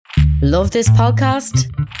Love this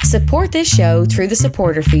podcast? Support this show through the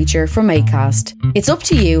supporter feature from Acast. It's up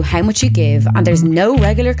to you how much you give and there's no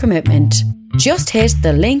regular commitment. Just hit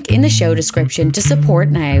the link in the show description to support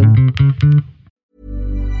now.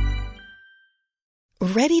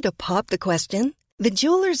 Ready to pop the question? The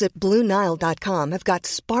jewelers at BlueNile.com have got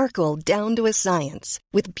sparkle down to a science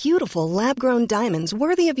with beautiful lab-grown diamonds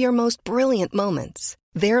worthy of your most brilliant moments.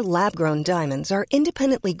 Their lab-grown diamonds are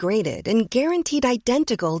independently graded and guaranteed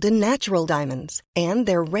identical to natural diamonds. And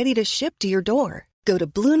they're ready to ship to your door. Go to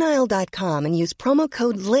BlueNile.com and use promo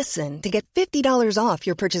code LISTEN to get $50 off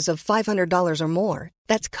your purchase of $500 or more.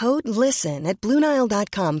 That's code LISTEN at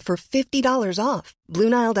BlueNile.com for $50 off.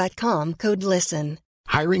 BlueNile.com, code LISTEN.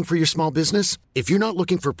 Hiring for your small business? If you're not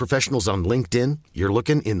looking for professionals on LinkedIn, you're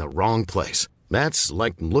looking in the wrong place. That's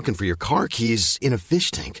like looking for your car keys in a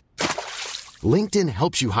fish tank. LinkedIn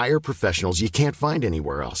helps you hire professionals you can't find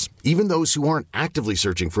anywhere else, even those who aren't actively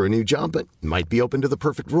searching for a new job but might be open to the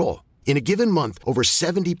perfect role. In a given month, over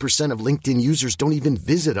 70% of LinkedIn users don't even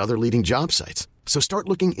visit other leading job sites. So start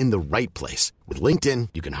looking in the right place. With LinkedIn,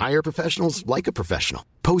 you can hire professionals like a professional.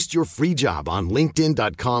 Post your free job on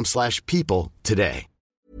linkedin.com/people today.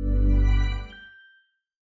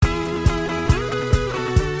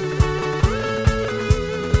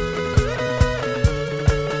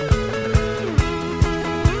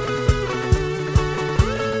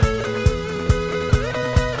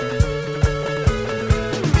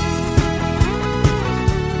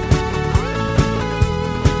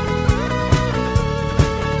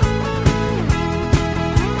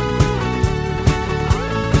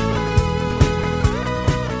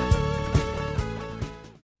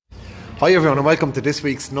 Hi everyone and welcome to this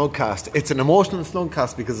week's Snugcast. It's an emotional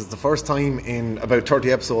Snugcast because it's the first time in about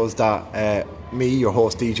 30 episodes that me, your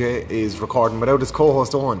host DJ, is recording without his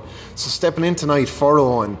co-host Owen. So stepping in tonight for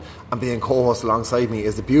Owen and being co-host alongside me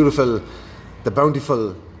is the beautiful, the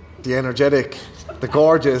bountiful, the energetic, the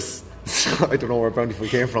gorgeous, I don't know where bountiful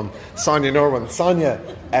came from, Sonia Norman. Sonia,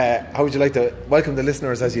 how would you like to welcome the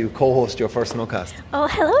listeners as you co-host your first Snugcast? Oh,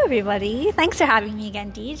 hello everybody. Thanks for having me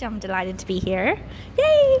again, Deej. I'm delighted to be here.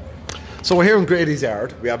 Yay! So we're here in Grady's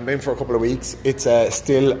Yard. We haven't been for a couple of weeks. It's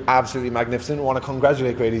still absolutely magnificent. I want to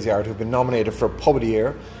congratulate Grady's Yard, who've been nominated for Pub of the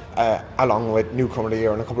Year, along with Newcomer of the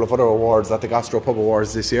Year and a couple of other awards at the Gastro Pub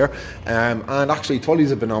Awards this year. And actually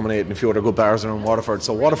Tully's have been nominated and a few other good bars around Waterford.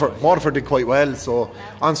 So Waterford did quite well. So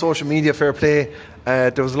on social media, fair play.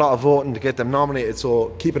 There was a lot of voting to get them nominated,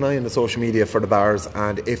 so keep an eye on the social media for the bars,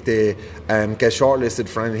 and if they get shortlisted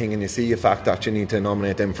for anything and you see a fact that you need to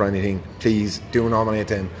nominate them for anything, please do nominate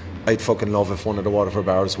them. I'd fucking love if one of the Waterford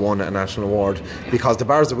bars won a national award, because the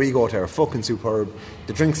bars that we go to are fucking superb.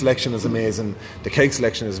 The drink selection is amazing, the cake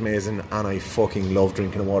selection is amazing, and I fucking love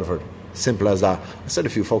drinking in Waterford. Simple as that. I said a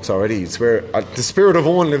few folks already. Swear, the spirit of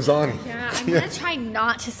Owen lives on. Yeah, I'm going to try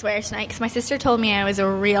not to swear tonight because my sister told me I was a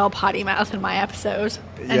real potty mouth in my episode,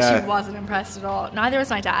 and she wasn't impressed at all. Neither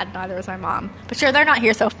was my dad, neither was my mom. But sure, they're not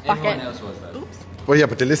here, so fuck it. Everyone else was that. Oops. Well, yeah,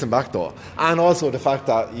 but they listen back though. And also the fact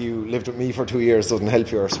that you lived with me for 2 years doesn't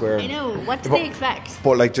help your swearing. I know. What do they expect?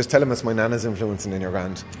 But like, just tell them it's my nana's influencing in your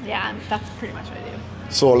grand. Yeah, that's pretty much what I do.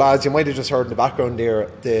 So lads, you might have just heard in the background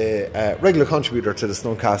there the regular contributor to the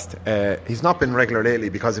Snugcast. He's not been regular lately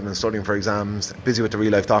because he's been studying for exams, busy with the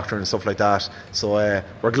real life doctor and stuff like that. So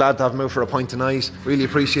we're glad to have him out for a pint tonight. Really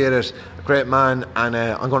appreciate it. A great man. And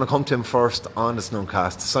I'm going to come to him first on the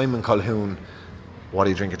Snugcast. Simon Colquhoun, what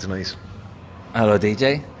are you drinking tonight? Hello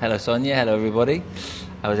DJ, hello Sonia, hello everybody.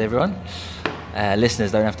 How's everyone?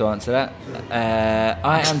 Listeners don't have to answer that.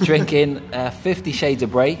 I am drinking 50 Shades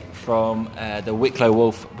of Grey from the Wicklow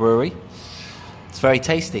Wolf Brewery. It's very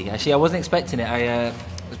tasty. Actually, I wasn't expecting it. It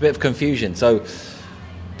was a bit of confusion. So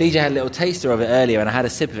DJ had a little taster of it earlier and I had a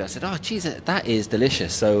sip of it. I said, oh geez, that is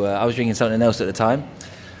delicious. So I was drinking something else at the time.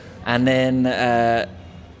 And then,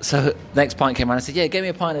 so next pint came around and I said, yeah, get me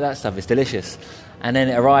a pint of that stuff, it's delicious. And then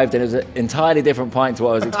it arrived and it was an entirely different pint to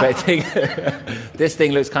what I was expecting. This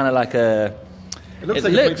thing looks kind of like a... It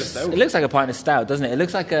looks like a pint of stout, doesn't it? It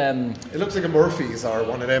looks like a Murphy's or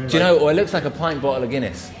one of them. Do you know? Or it looks like a pint bottle of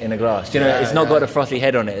Guinness in a glass. Do you know? It's not got a frothy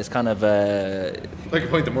head on it. It's kind of like a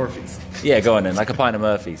pint of Murphy's. Yeah, go on then. Like a pint of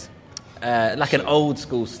Murphy's. Like an old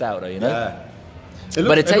school stout, though. You know. Yeah.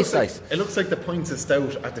 But it tastes nice. It looks like the pints of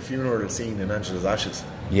stout at the funeral scene in Angela's Ashes.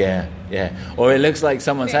 Yeah. Or it looks like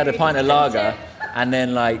someone's had a pint of lager and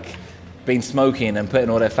then like been smoking and putting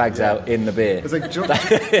all their fags out in the beer. It's like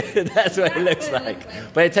that's what it looks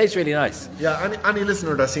like. But it tastes really nice. Yeah, any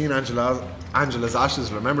listener that's seen Angela's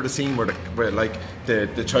ashes, remember the scene where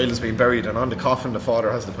the child has been buried, and on the coffin the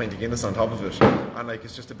father has the pint of Guinness on top of it, and like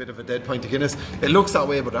it's just a bit of a dead pint of Guinness. It looks that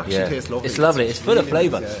way, but it actually tastes lovely. It's lovely. It's full of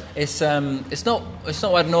flavour. Yeah. It's not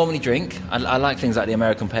what I'd normally drink. I like things like the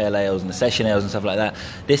American Pale Ales and the Session Ales and stuff like that.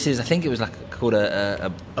 This is, I think it was called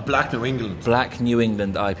a Black New England. Black New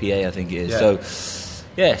England IPA, I think it is. Yeah. So,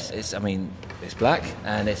 yes, it's black,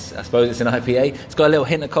 and I suppose it's an IPA. It's got a little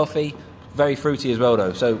hint of coffee, very fruity as well,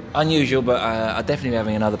 though. So unusual, but I'd definitely be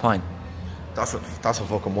having another pint. That's a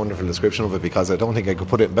fucking wonderful description of it, because I don't think I could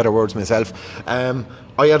put it in better words myself.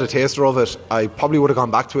 I had a taster of it. I probably would have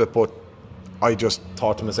gone back to it, but I just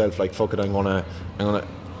thought to myself, like, fuck it, I'm gonna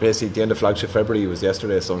basically, the end of Flagship February was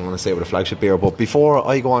yesterday, so I'm going to say with a flagship beer. But before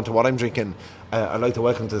I go on to what I'm drinking, I'd like to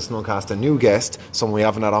welcome to the Snowcast a new guest, someone we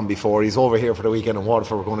haven't had on before. He's over here for the weekend in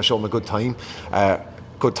Waterford. We're going to show him a good time.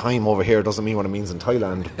 Good time over here doesn't mean what it means in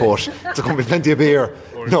Thailand, but there's going to be plenty of beer.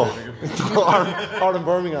 Or in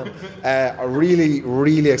Birmingham. I'm really,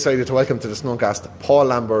 really excited to welcome to the Snowcast Paul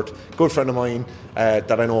Lambert, good friend of mine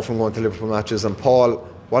that I know from going to Liverpool matches. And Paul,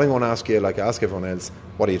 what I'm going to ask you, like I ask everyone else,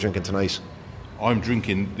 what are you drinking tonight? I'm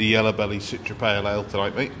drinking the Yellow Belly Citra Pale Ale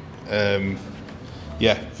tonight, mate.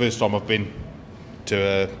 First time I've been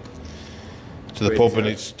to the pub, and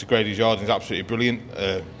it's to Grady's Yard, and it's absolutely brilliant.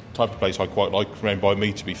 Type of place I quite like around by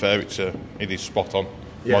me, to be fair. It is spot on.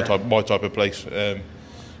 Yeah. My type of place.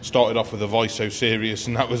 Started off with a Vice So Serious,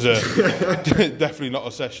 and that was definitely not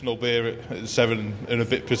a sessional beer at 7% and a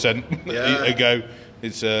bit ago.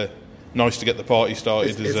 It's nice to get the party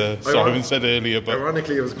started, as Simon said earlier. But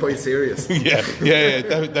ironically, it was quite serious.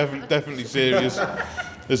 Definitely serious.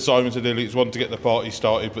 As Simon said earlier, it's one to get the party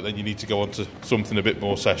started, but then you need to go on to something a bit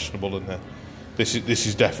more sessionable, and this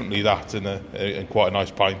is definitely that, and quite a nice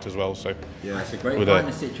pint as well. So yeah, it's a great pint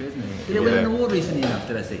of Citra, isn't it? Did it win an award recently enough,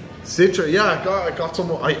 did I see? Citra, yeah, I got some.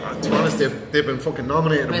 To be honest, they've been fucking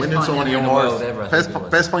nominated and winning so many awards.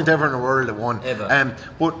 Best pint ever in the world it won. Ever.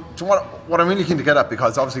 But what I'm really keen to get at,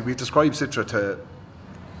 because obviously we've described Citra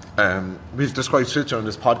on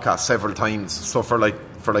this podcast several times. So for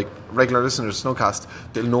regular listeners to Snowcast,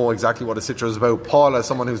 they'll know exactly what a Citra is about. Paul, as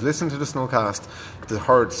someone who's listened to the Snowcast,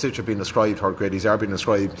 heard Citra being described, heard Grady's Yard being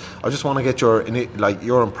described, I just want to get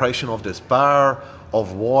your impression of this bar,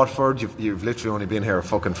 of Waterford. You've literally only been here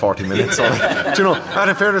fucking 40 minutes. So, and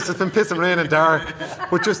in fairness, it's been pissing rain and dark.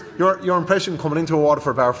 But just your impression coming into a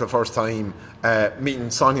Waterford bar for the first time, meeting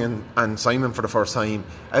Sonia and Simon for the first time,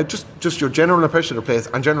 just your general impression of the place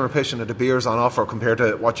and general impression of the beers on offer compared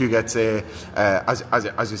to what you get, say,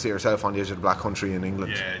 as you see yourself on the edge of the Black Country in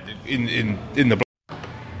England. Yeah, in the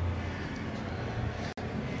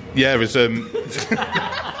yeah, it was.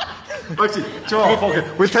 Actually, Joe,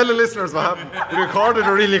 we'll tell the listeners what happened. We recorded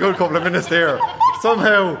a really good couple of minutes there.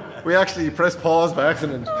 Somehow we actually pressed pause by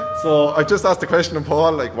accident. So I just asked the question of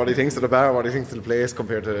Paul, like, what he thinks of the bar, what he thinks of the place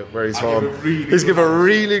compared to where he's from. He's given a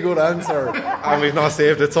really good answer, and we've not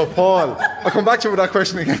saved it. So Paul, I'll come back to you with that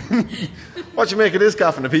question again. What do you make of this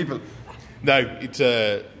gaff and the people? No, it's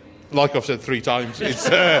like I've said 3 times, it's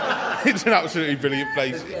an absolutely brilliant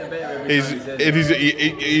place.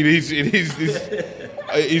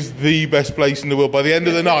 It is the best place in the world. By the end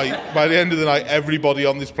of the night, everybody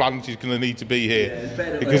on this planet is going to need to be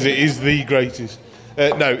here, because it is the greatest.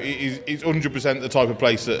 It's 100% the type of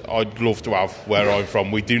place that I'd love to have where I'm from.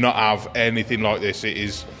 We do not have anything like this. It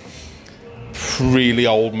is really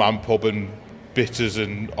old man pub and bitters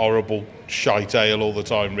and horrible shite ale all the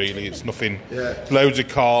time, really. It's nothing. Loads of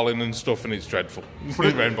Carling and stuff, and it's dreadful. It's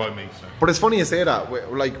run by me. So. But it's funny you say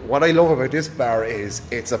that. Like, what I love about this bar is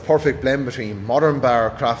it's a perfect blend between modern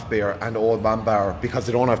bar, craft beer, and old man bar, because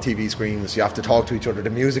they don't have TV screens. You have to talk to each other. The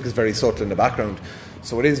music is very subtle in the background,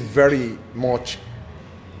 so it is very much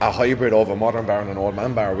a hybrid of a modern bar and an old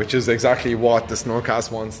man bar, which is exactly what the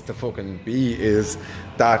Snowcast wants to fucking be, is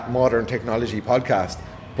that modern technology podcast,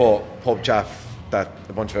 but pub chaff that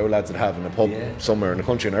a bunch of old lads would have in a pub somewhere in the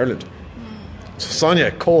country in Ireland. So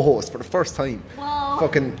Sonia, co-host for the first time. Whoa.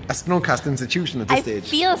 Fucking a Snowcast institution at this stage. I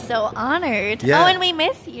feel so honoured. Yeah. Oh, and we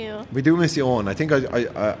miss you. We do miss you, Owen. I think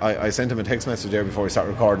I sent him a text message there before we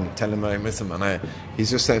started recording, telling him I miss him, and he's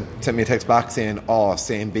just sent me a text back saying,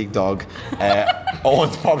 same big dog.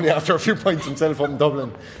 Owen's probably after a few pints himself up in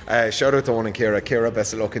Dublin. Shout out to Owen and Ciara. Ciara,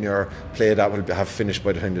 best of luck in your play. That will have finished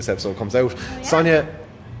by the time this episode comes out. Sonia,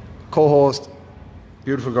 co-host,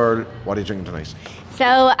 beautiful girl, what are you drinking tonight?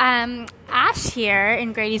 So, Ash here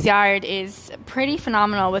in Grady's Yard is pretty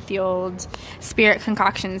phenomenal with the old spirit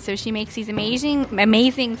concoctions. So she makes these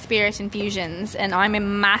amazing spirit infusions, and I'm a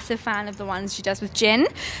massive fan of the ones she does with gin.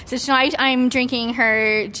 So tonight I'm drinking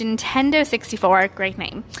her Gintendo 64, great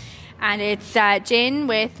name. And it's gin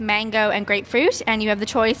with mango and grapefruit, and you have the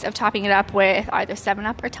choice of topping it up with either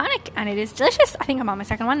 7-Up or tonic, and it is delicious. I think I'm on my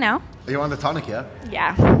second one now. Are you on the tonic, yeah?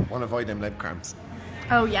 Yeah. Want to avoid them leg cramps.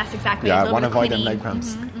 Oh, yes, exactly. Yeah, I want to avoid them leg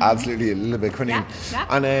cramps. Absolutely, a little bit of quinine. Yeah.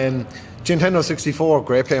 And Gintendo 64,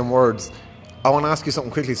 great playing words. I want to ask you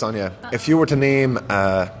something quickly, Sonia. If you were to name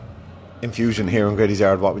infusion here in Grady's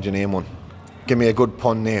Yard, what would you name one? Give me a good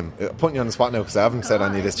pun name. I'm putting you on the spot now because I haven't said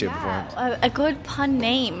any of this to you before. A good pun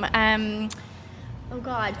name. Oh,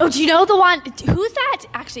 God. Oh, do you know the one? Who's that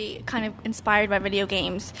actually kind of inspired by video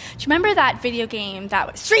games? Do you remember that video game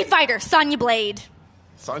that was Street Fighter, Sonya Blade?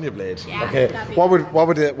 Sonya Blade. Yeah, okay. What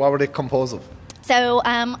would it compose of? So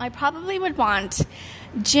I probably would want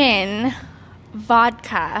gin,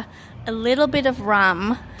 vodka, a little bit of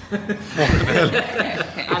rum.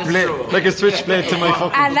 Like a switchblade to my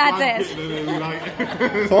fucking... And that's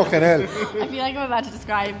it. Fucking hell. I feel like I'm about to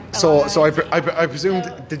describe... So I presume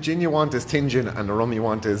the gin you want is tin gin and the rum you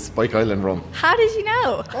want is Spike Island rum. How did you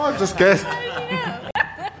know? Oh, I've just guessed. How did you know?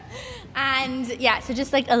 And yeah, so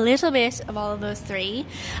just like a little bit of all of those three,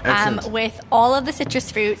 with all of the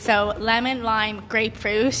citrus fruit, so lemon, lime,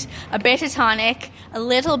 grapefruit, a bit of tonic, a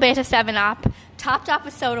little bit of 7-Up, topped up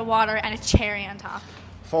with soda water and a cherry on top.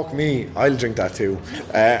 Fuck me, I'll drink that too.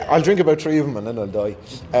 I'll drink about 3 of them and then I'll die.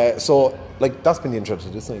 So, that's been the intro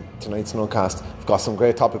to tonight's Snowcast. I've got some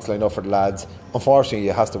great topics lined up for the lads. Unfortunately,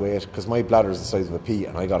 you have to wait because my bladder is the size of a pea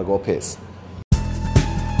and I gotta go piss.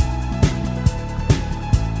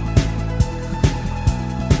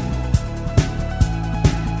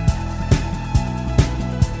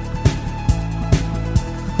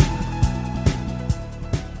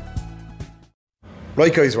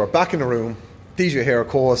 Right, guys, we're back in the room. DJ here,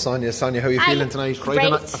 co-host Sonia. Sonia, how are you feeling tonight?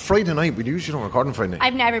 Friday night. We usually don't record on Friday night.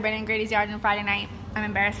 I've never been in Grady's Yard on Friday night. I'm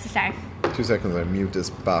embarrassed to say. 2 seconds, I mute this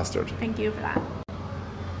bastard. Thank you for that.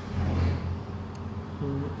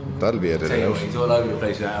 That'll be edited out. He's all over the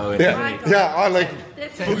place with that Owen. Yeah, I like...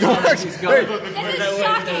 This is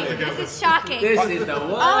shocking. This is the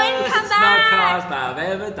worst Owen, come back. Snowcast I've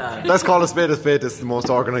ever done. Let's call a spade a spade. This is the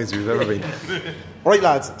most organised we've ever been. Right,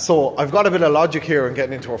 lads, so I've got a bit of logic here in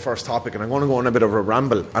getting into our first topic, and I'm going to go on a bit of a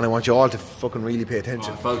ramble, and I want you all to fucking really pay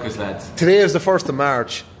attention. Focus, lads. Today is the 1st of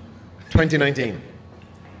March, 2019.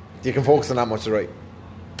 You can focus on that much, right?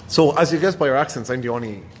 So, as you guessed by your accents, I'm the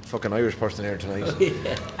only fucking Irish person here tonight.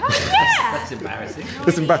 That's embarrassing.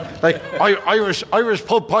 It's like Irish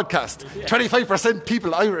pub podcast. 25%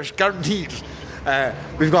 people Irish, guaranteed.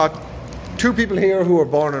 We've got 2 people here who were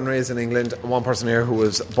born and raised in England, and 1 person here who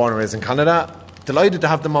was born and raised in Canada. Delighted to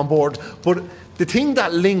have them on board. But the thing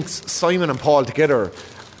that links Simon and Paul together,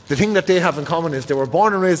 the thing that they have in common is they were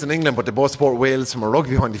born and raised in England, but they both support Wales from a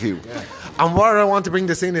rugby point of view. Yeah. And what I want to bring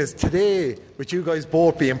this in is today, with you guys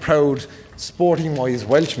both being proud, sporting-wise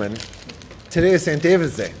Welshmen, today is St.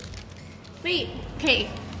 David's Day. Wait, okay,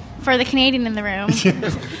 for the Canadian in the room,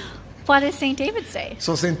 what is St. David's Day?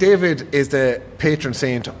 So St. David is the patron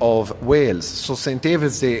saint of Wales. So St.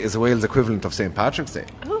 David's Day is the Wales equivalent of St. Patrick's Day.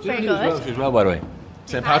 Oh, very good. Welsh as well, by the way.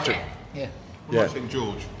 St. Patrick. Yeah. Yeah. St.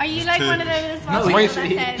 George. Are you like one of those? No,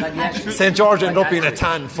 actually, St. George ended up being a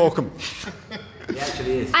tan. Fuck him. He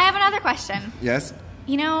actually is. I have another question. Yes.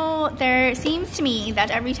 You know, there seems to me that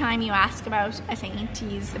every time you ask about a saint,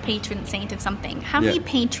 he's the patron saint of something. How many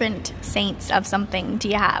patron saints of something do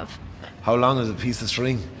you have? How long is a piece of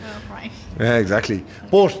string? Oh, right. Yeah, exactly.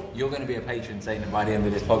 But you're going to be a patron saint by the end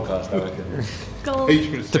of this podcast, I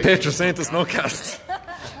reckon. The patron saint is Snowcast.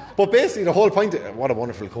 But basically, the whole point. What a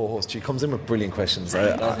wonderful co-host! She comes in with brilliant questions.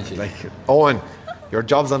 Like Owen, your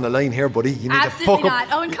job's on the line here, buddy. You need Absolutely to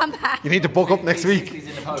not. Owen, come back. You need to book up next week. He's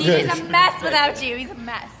a mess without you. He's a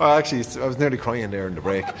mess. Oh, actually, I was nearly crying there in the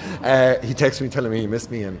break. He texted me telling me he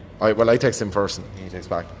missed me, and I texted him first, and he texts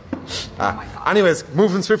back. Anyways,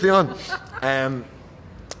 moving swiftly on.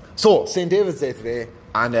 So, St. David's Day today,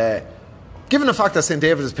 and given the fact that St.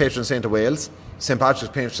 David is patron saint of Wales, St.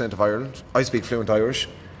 Patrick's patron saint of Ireland, I speak fluent Irish.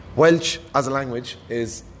 Welsh as a language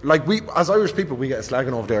is like we as Irish people we get a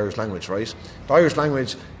slagging over the Irish language, right? The Irish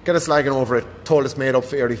language get a slagging over it, told it's made up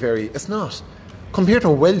fairy. It's not. Compared to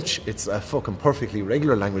Welsh, it's a fucking perfectly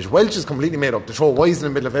regular language. Welsh is completely made up. They throw Y's in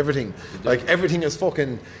the middle of everything. Like everything is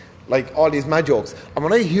fucking like all these mad jokes. And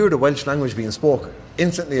when I hear the Welsh language being spoke,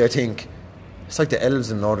 instantly I think it's like the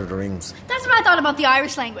elves in Lord of the Rings. That's what I thought about the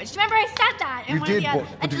Irish language. Do you remember I said that? You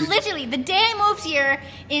did, literally, the day I moved here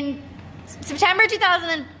in September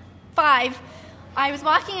 2005, I was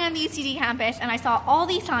walking on the UCD campus and I saw all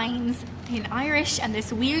these signs in Irish and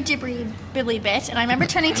this weird gibbly bit, and I remember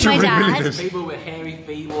turning to my dad. People with hairy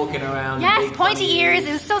feet walking around. Yes, pointy ears.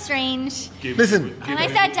 It was so strange. Listen. And I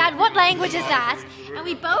said, Dad, what language is that? And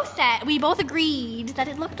we both agreed that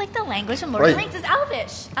it looked like the language of Lord of the Rings is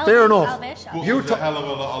Elvish. Fair enough. Elvish. But there's a hell of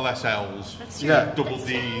a lot of less L's. That's true. Yeah. Double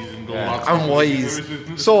D's and all that. And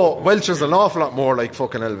Y's. So Welsh is an awful lot more like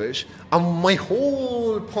fucking Elvish. And my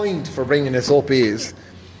whole point for bringing this up is,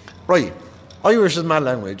 right, Irish is mad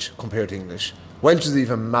language compared to English. Welsh is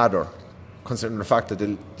even madder, considering the fact that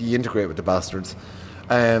they integrate with the bastards.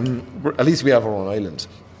 At least we have our own island.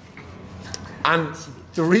 And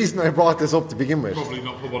the reason I brought this up to begin with... Probably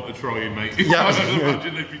not for want of trying, mate. Yeah. I don't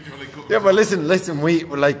imagine they'd be trying to cut. Yeah, but listen, we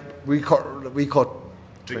cut...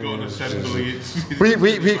 They got an assembly.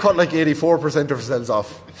 We cut like 84% of ourselves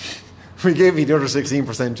off. We gave me the other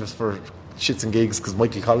 16% just for shits and gigs because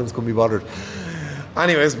Michael Collins couldn't be bothered.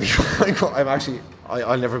 Anyways,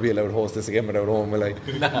 I'll never be allowed to host this again without Owen, will I?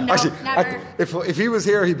 No, actually, never. If he was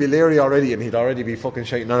here, he'd be Larry already, and he'd already be fucking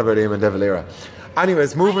shouting on about him and De Valera.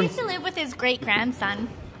 Anyways, I moving... used to live with his great-grandson.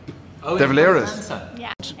 Oh, De Valera's?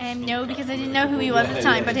 Yeah. No, because I didn't know who he was at the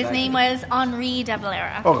time, but his name was Henri De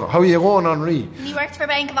Valera. Oh, how are you going, Henri? And he worked for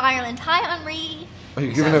Bank of Ireland. Hi, Henri. Are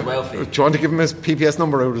you giving wealthy. do you want to give him his PPS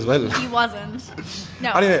number out as well? He wasn't.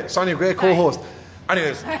 No. Anyway, Sonia, great co-host.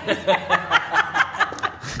 Anyways.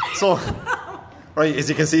 So, right, as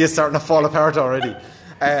you can see, it's starting to fall apart already.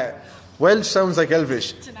 Welsh sounds like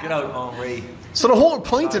Elvish. Good old Henri. So the whole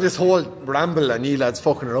point of this whole ramble, and you lads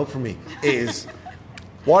fucking it up for me, is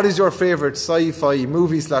what is your favourite sci-fi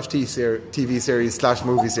movie / TV series /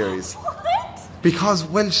 movie series? What? Because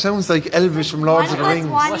Welsh sounds like Elvish from Lords of the Rings.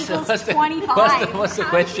 1 equals 25. What's the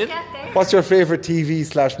question? What's your favourite TV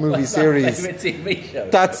 / movie series? Favorite TV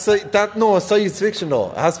show? No, it's science fiction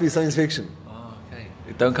though. It has to be science fiction. Oh, okay.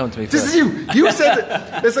 Don't come to me This first. is you. You said it.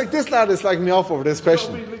 It's like this lad is slagging me off over this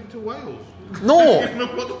question. Probably linked to Wales.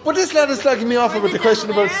 No, but this lad is slagging me off about the question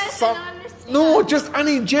about no, just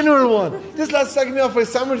any general one. This lad's slagging me off by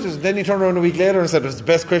sandwiches. Then he turned around a week later and said it was the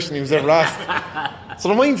best question he was ever asked. So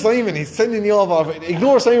the mind Simon, he's sending you off.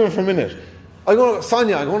 Ignore Simon for a minute.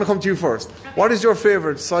 Sonia, I'm going to come to you first. What is your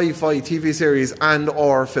favourite sci-fi TV series and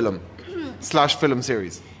or film / film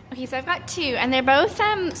series? Okay, so I've got two, and they're both,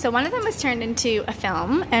 so one of them was turned into a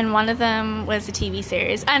film, and one of them was a TV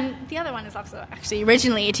series, and the other one is also actually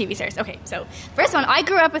originally a TV series. Okay, so first one, I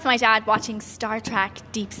grew up with my dad watching Star Trek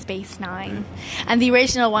Deep Space Nine, and the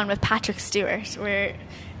original one with Patrick Stewart, where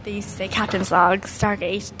they used to say Captain's Log,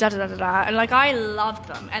 Stargate, da-da-da-da-da, and like I loved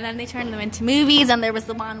them. And then they turned them into movies, and there was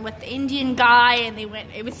the one with the Indian guy, and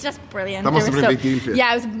it was just brilliant. That must have been a big deal for you.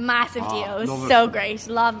 Yeah, it was a massive deal. It was so great.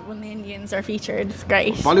 Love it when the Indians are featured. It's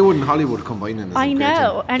great. Bollywood and Hollywood combining. I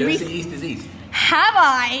know. And East is East. have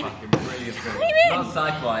I? Fucking brilliant. Simon, Not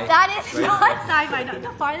sci-fi. that is Great. not sci-fi. Not the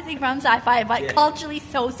farthest thing from sci-fi, but culturally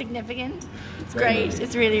so significant. It's great.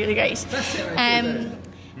 It's really, really great. That's it,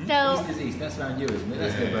 So East is East. That's around you, isn't it?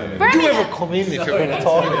 That's near Birmingham. Do Birmingham. ever come in if you're going to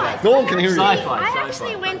talk? No one can hear you. Sci-fi. I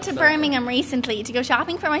actually went to Birmingham recently to go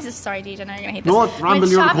shopping for my sister. Sorry, DJ, I know you're gonna hate No, this. Ramble,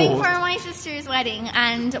 went you're the shopping co-host. for my sister's wedding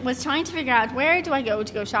and was trying to figure out where do I go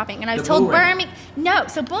to go shopping. And I was The told Bullring. Birmingham. No,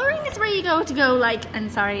 so Bullring is where you go to go like.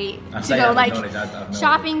 And sorry, I to say I go have like knowledge, I've no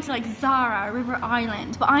shopping to like Zara, River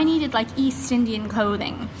Island. But I needed like East Indian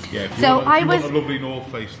clothing. Yeah, if you So want, I if you was. want a lovely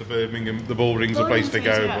North Face, the Birmingham, the Bullring's a place to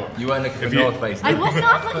go. But You weren't looking for If you- North Face. I was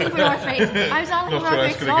not looking for North Face. I was not looking for Not sure North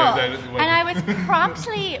that's Face at gonna go all. down at the wedding. And I was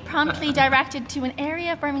promptly directed to an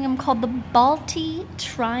area of Birmingham called the Balti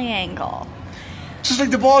Triangle. Just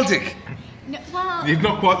like the Baltic. No, well, You're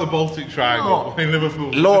not quite the Baltic Triangle in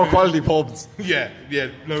Liverpool. Lower quality pubs. Yeah.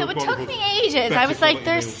 Lower so it quality took pubs. me ages. Better I was like, quality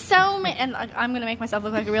there's meals. so many, and like, I'm going to make myself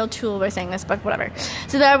look like a real tool by saying this, but whatever.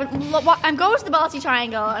 So there, I'm going to the Balti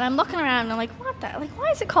Triangle, and I'm looking around, and I'm like, what the? Like,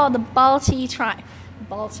 why is it called the Balti Triangle?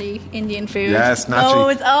 Balti Indian food. Yes,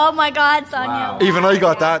 Nachi. Oh my God, Sonia. Wow. Even I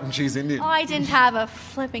got that, and she's Indian. Oh, I didn't have a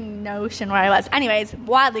flipping notion where I was. Anyways,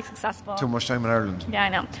 wildly successful. Too much time in Ireland. Yeah, I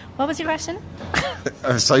know. What was your question?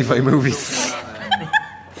 Sci-fi movies.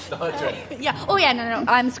 Yeah. Oh, yeah.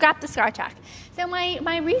 No. Scrap the Star Trek. So my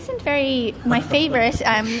favorite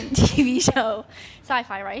TV show,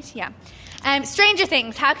 sci-fi, right? Yeah. Stranger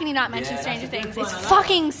Things. How can you not mention Yeah, Stranger that's a good Things? one. It's I like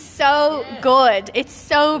fucking so good. It's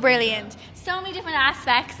so brilliant. So many different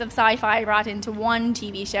aspects of sci-fi brought into one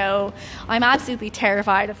TV show. I'm absolutely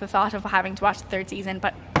terrified of the thought of having to watch the third season,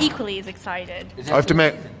 but equally as excited. I have to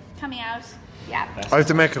make Coming out. Yeah.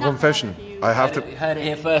 a confession. I have to. You heard it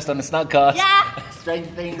here first on the Snugcast. Yeah. Stranger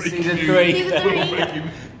Things season 3. Season 3.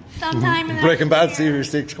 sometime in the Breaking next Bad year. Series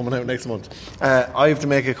 6 coming out next month. I have to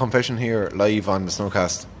make a confession here live on the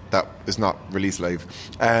Snowcast that is not released live.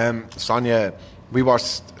 Sonia, we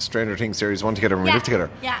watched Stranger Things Series 1 together when we lived together.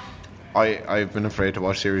 Yeah. I've been afraid to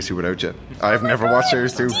watch Series 2 without you. I've never watched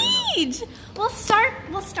Series 2. Indeed. We'll start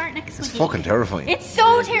next week. It's fucking terrifying. It's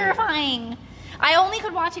so terrifying. I only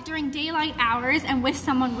could watch it during daylight hours and with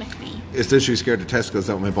someone with me. It's literally scared the testicles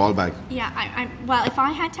out of my ball bag. Yeah, well, if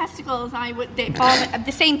I had testicles, I would.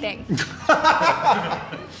 The same thing.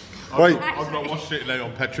 Right. I've not watched it now.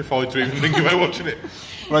 I'm petrified to even think about watching it.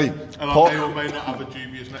 Right. And Paul, I may or may not have a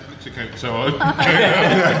dubious Netflix account, so I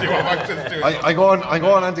do have access to it. I go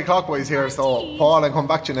on anti-clockwise here. So, Paul, I come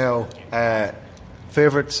back to you now.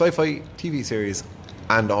 Favourite sci-fi TV series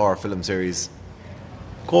and or film series?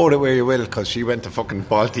 Go to where you will, because she went to fucking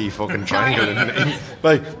Balti fucking Triangle.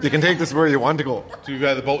 Like, you can take this where you want to go. To be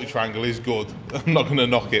fair, the Baltic Triangle is good. I'm not going to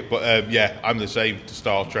knock it, but yeah, I'm the same to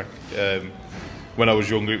Star Trek. When I was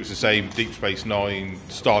younger, it was the same. Deep Space Nine,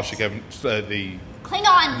 Starship, the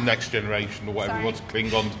Klingon. Next Generation, or whatever Sorry. it was,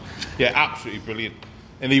 Klingons. Yeah, absolutely brilliant.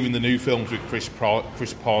 And even the new films with Chris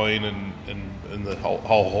Pine and the whole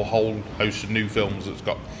host of new films that's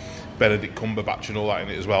got Benedict Cumberbatch and all that in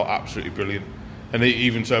it as well, absolutely brilliant. And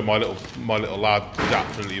even so, my little lad is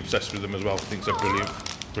absolutely obsessed with them as well. Thinks they're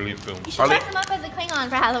brilliant films. You should dress him up as a Klingon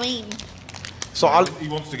for Halloween. So He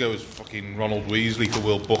wants to go as fucking Ronald Weasley for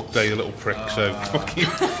World Book Day, a little prick. So fucking,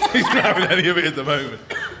 he's not having any of it at the moment.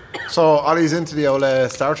 So Ollie's into the old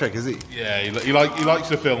Star Trek, is he? Yeah, he likes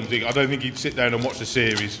the films. I don't think he'd sit down and watch the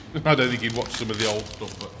series. I don't think he'd watch some of the old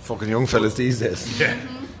stuff. But Fucking young fellas these days. yeah,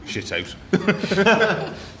 shit house.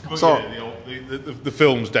 But So- yeah, the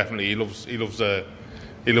films definitely. He loves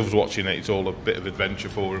watching it. It's all a bit of adventure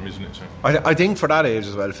for him, isn't it? So. I think for that age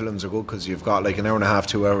as well, films are good because you've got like an hour and a half,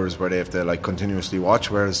 2 hours where they have to like continuously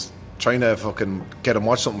watch. Whereas trying to fucking get them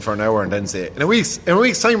watch something for an hour and then say in a week's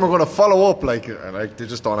time we're going to follow up, like they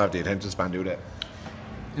just don't have the attention span, do they?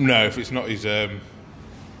 No, if it's not his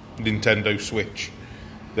Nintendo Switch,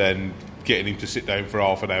 then getting him to sit down for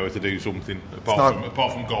half an hour to do something apart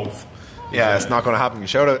from golf. Yeah, it's not going to happen.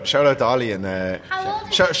 Shout out to Ollie and How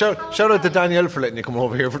old shout out to Danielle for letting you come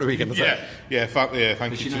over here for the weekend. Yeah, thank you.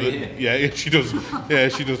 she know To you're the, yeah, she does. Yeah,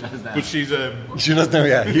 she does. But she's She does know,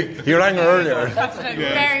 yeah. You rang her earlier. That's a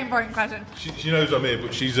very important question. she knows I'm here,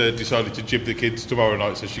 but she's decided to jib the kids tomorrow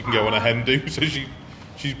night so she can go on a hen do. So she's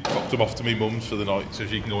popped them off to me mum's for the night so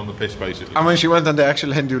she can go on the piss basically. And when she went on the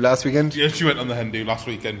actual hen do last weekend, Yeah, she went on the hen do last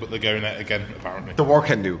weekend, but they're going out again apparently. the work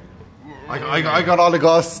hen do. I got all the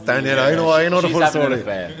goss, Daniel. I know the She's full having an story.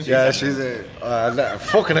 affair. Yeah, she's a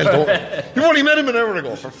fucking hell. You've only met him an hour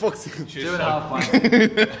ago. For fuck's sake.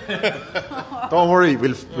 2.5 Don't worry,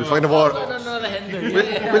 we'll find a water. We'll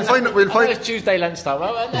find. It's Tuesday lunchtime.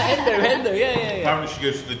 Hendo, yeah. Apparently she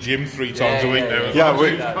goes to the gym 3 times a week now. Yeah,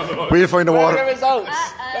 we'll find a Where are the water. results?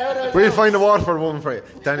 We'll find a water for a woman for you.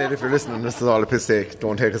 Daniel, if you're listening, this is all a piss take.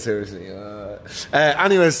 Don't take it seriously.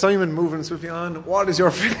 Anyways, Simon, moving swiftly on. What is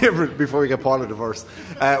your favourite, before we get Paula divorced,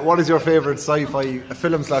 what is your favourite sci-fi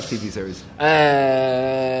film/TV series? I'm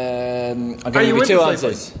Are going to you give you two into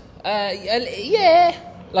answers. Yeah.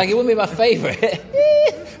 Like, it wouldn't be my favourite.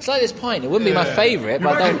 It's like this pint. It wouldn't be my favourite,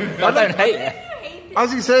 but I don't hate it. As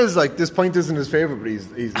he says, like, this pint isn't his favourite, but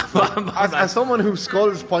he's as someone who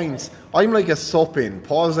sculls pints, I'm like a sup in.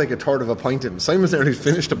 Paul's like a third of a pint in. Simon's nearly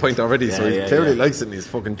finished a pint already, so he clearly likes it and he's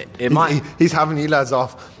fucking... He's having you lads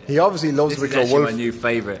off. He obviously loves This is Wicklow actually Wolf. my new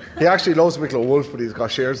favourite. He actually loves Wicklow Wolf, but he's got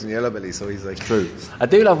shares in Yellow Belly, so he's like... True. I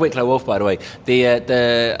do love Wicklow Wolf, by the way.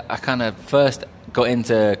 I kind of first got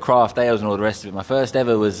into craft ales and all the rest of it. My first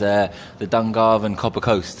ever was the Dungarvan Copper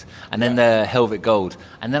Coast, and then the Helvet Gold,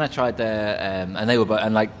 and then I tried and they were both,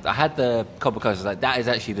 and like I had the Copper Coast. I was like, that is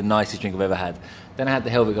actually the nicest drink I've ever had. Then I had the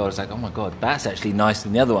Helvet Gold. I was like, oh my god, that's actually nicer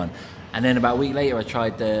than the other one. And then about a week later, I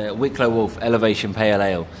tried the Wicklow Wolf Elevation Pale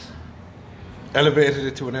Ale. Elevated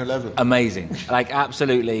it to a new level. Amazing, like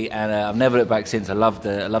absolutely, and I've never looked back since. I love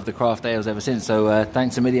the craft ales ever since. So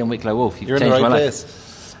thanks a million, Wicklow Wolf. You've You're in changed the right my place. life.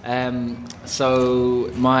 So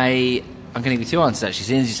I'm going to give you two answers actually.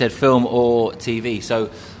 Since you said film or TV, so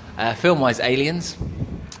film-wise, Aliens.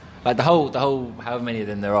 Like the whole, however many of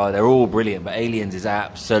them there are, they're all brilliant. But Aliens is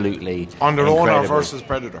absolutely On their own or incredible. versus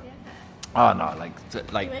Predator? Oh no, like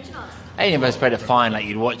Alien vs Predator, fine. Like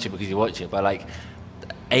you'd watch it because you watch it, but like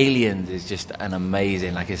Aliens is just an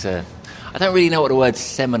amazing. Like I don't really know what the word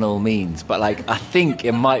seminal means, but like I think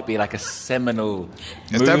it might be like a seminal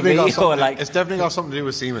movie or like it's definitely got something to do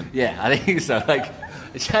with semen. yeah, I think so. Like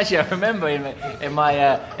actually, I remember in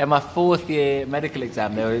my fourth year medical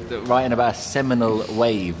exam they were writing about a seminal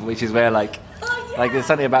wave, which is where like Like there's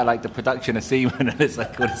something about like the production of semen, and it's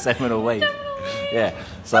like called a seminal wave. Yeah.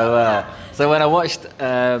 So when I watched,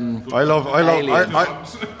 I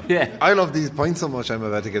love these points so much. I'm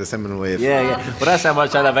about to get a seminal wave. Yeah. Well, that's how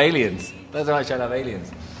much I love Aliens.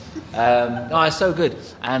 No, it's so good.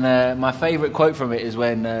 And my favourite quote from it is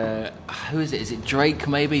when who is it? Is it Drake?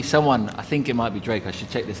 Maybe someone. I think it might be Drake. I should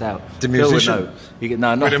check this out. The musician.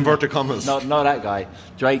 No, not with inverted commas. Not that guy.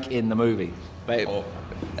 Drake in the movie. But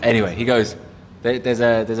anyway, he goes. There's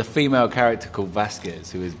a female character called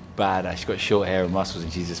Vasquez who is badass. She's got short hair and muscles,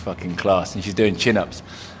 and she's just fucking class. And she's doing chin-ups.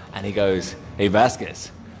 And he goes, "Hey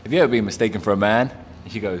Vasquez, have you ever been mistaken for a man?"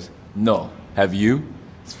 And she goes, "No. Have you?"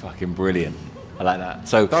 It's fucking brilliant. I like that.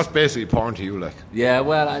 So that's basically porn to you, like. Yeah,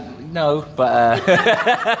 well, no, but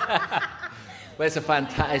but it's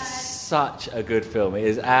it's such a good film. It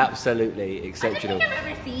is absolutely exceptional. I don't think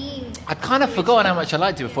I've ever seen. I kind of forgot how much I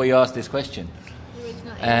liked it before you asked this question.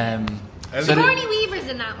 Sigourney Weaver's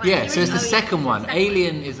in that one. Yeah, so it's the second one.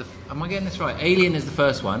 Alien is the. Am I getting this right? Alien is the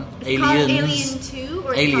first one. It's called Alien 2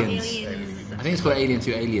 or Aliens. Aliens. I think it's called Alien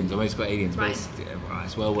 2 Aliens. Almost called Aliens. Right. But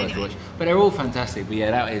it's well worth watching. But they're all fantastic. But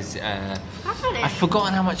yeah, that is. I'd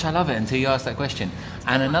forgotten how much I love it until you asked that question.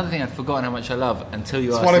 And another thing I'd forgotten how much I love until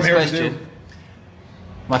you asked this question.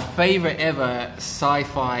 My favourite ever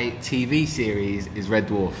sci-fi TV series is Red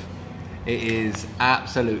Dwarf. It is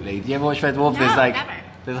absolutely. Do you ever watch Red Dwarf? No, never.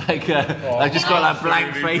 There's like I've just got like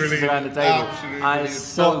blank faces around the table. It's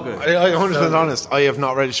so good. I'm 100% honest. I have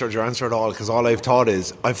not registered your answer at all because all I've thought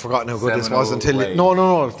is I've forgotten how good this was until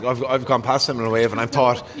no. I've gone past Seminole Wave and I've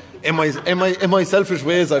thought in my selfish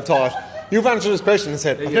ways I've thought you've answered this question and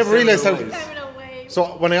said I've never realised how. So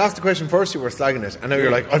when I asked the question first, you were slagging it, and now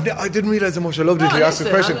you're like, I didn't realise how much I loved it until you asked the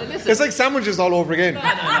question. It's like sandwiches all over again.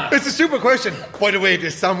 No. It's a stupid question. By the way,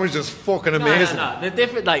 this sandwich is fucking amazing. No. The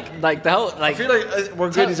different, like the whole, like. I feel like we're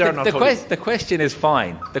good. The question is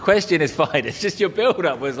fine. The question is fine. It's just your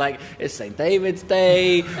build-up was like, it's St. David's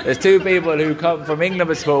Day. There's two people who come from England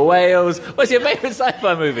but for Wales. What's your favourite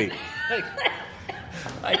sci-fi movie?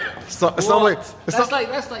 That's like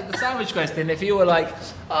the sandwich question. If you were like,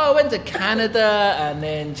 I went to Canada and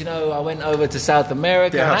then I went over to South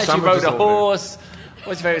America and actually rode a horse.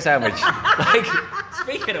 What's your favourite sandwich? Like,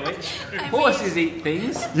 speaking of which, horses eat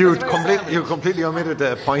things. You completely omitted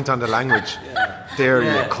the point on the language. There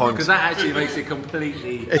you cunt. Because that actually makes it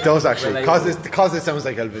completely. It does actually, because it sounds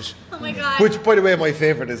like Elvish. Oh my god! Which, by the way, my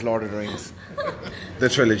favourite is Lord of the Rings, the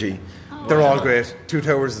trilogy. They're all great. Two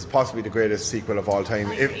Towers is possibly the greatest sequel of all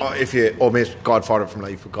time. If you omit Godfather from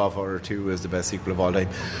life, but Godfather 2 is the best sequel of all time.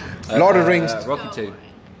 Lord of the Rings. Rocky 2.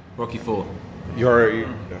 Rocky 4. You're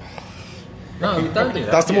no, don't do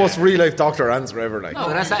that. That's the most real life doctor answer ever. Like. No,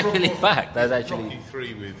 that's actually fact. That's actually. Rocky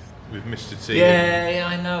 3 with Mr. T. Yeah,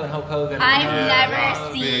 I know, and Hulk Hogan. I've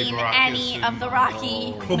never seen any of the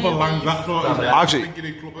Rocky Clubber Lang. That's what actually,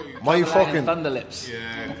 my fucking Thunderlips.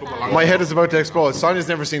 Yeah, my head is about to explode. Sonia's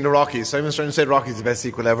never seen the Rockies. Simon's trying to say Rocky's the best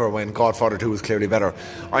sequel ever when Godfather 2 was clearly better.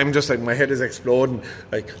 I'm just like, my head is exploding.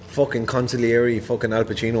 Like fucking Consigliere, fucking Al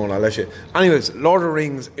Pacino and all that shit. Anyways, Lord of the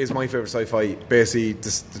Rings is my favourite sci-fi. Basically,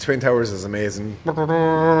 the Twin Towers is amazing. Boom.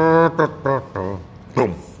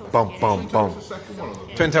 Bum, bum, bum.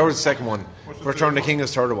 Twin Towers is the second one. Return of the King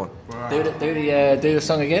is the third one. Do the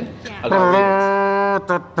song again? Yeah.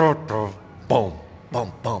 Boom,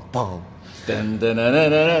 bum, bum, bum. Dun, dun, dun,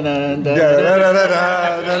 dun, dun, dun, dun, dun.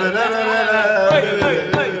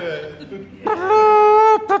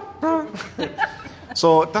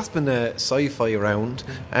 So that's been the sci-fi round.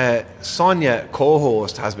 Sonia,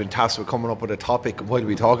 co-host, has been tasked with coming up with a topic while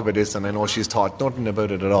we talk about this, and I know she's thought nothing about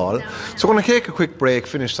it at all. So we're going to take a quick break,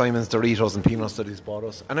 finish Simon's Doritos and peanuts that he's bought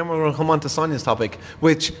us, and then we're going to come on to Sonia's topic,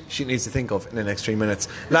 which she needs to think of in the next 3 minutes.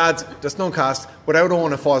 Lads, the Snowcast, without don't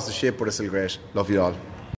want to pause the ship, but it's still great. Love you all.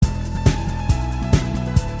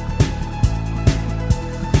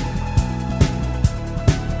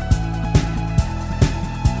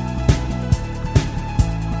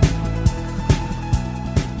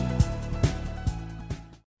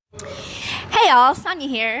 Hey y'all, Sonia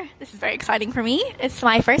here. This is very exciting for me. It's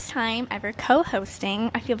my first time ever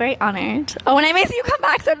co-hosting. I feel very honored. Oh, and I may see you come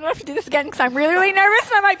back, so I don't know if you do this again because I'm really, really nervous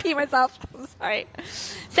and I might pee myself. I'm sorry.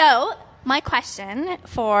 So, my question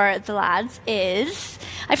for the lads is,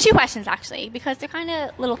 I have two questions actually, because they're kind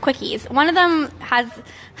of little quickies. One of them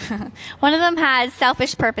has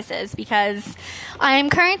selfish purposes because I'm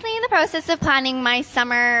currently in the process of planning my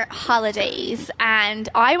summer holidays, and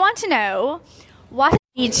I want to know what.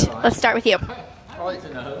 Let's start with you. Right.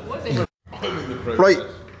 Right.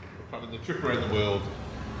 Planning the trip around the world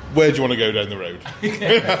Where do you want to go down the road?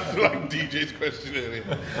 Like DJ's question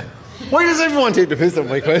earlier. Why does everyone take the piss out of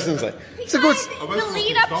my questions? Like, it's a good. The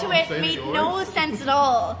lead up to it made no sense at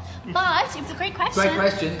all. But it was a great question.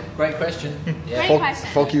 Great question. Yeah. Great question.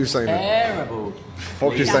 Fuck you, Simon. Terrible.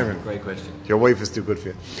 Fuck you, Simon. Great question. Your wife is too good for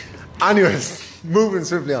you. Anyways, moving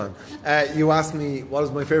swiftly on. You asked me what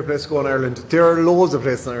is my favourite place to go in Ireland. There are loads of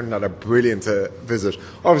places in Ireland that are brilliant to visit.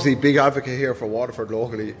 Obviously, big advocate here for Waterford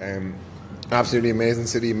locally. Absolutely amazing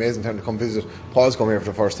city, amazing town to come visit. Paul's come here for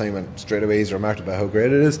the first time and straight away he's remarked about how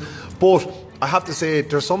great it is. But I have to say,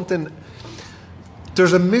 there's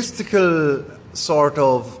a mystical sort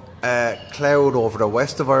of cloud over the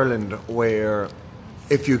west of Ireland where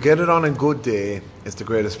if you get it on a good day, it's the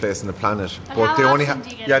greatest place on the planet. But they only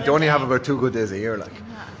have about 2 good days a year, like.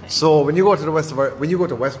 So when you go to the west of when you go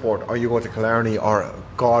to Westport or you go to Killarney or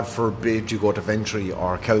God forbid you go to Ventry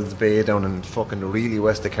or Kells Bay down in fucking the really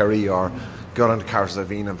west of Kerry or go down to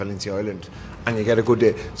Carsavine and Valencia Island and you get a good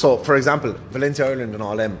day. So for example, Valencia Island and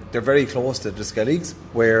all them, they're very close to the Skelligs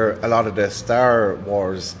where a lot of the Star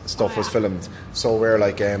Wars stuff was filmed. So where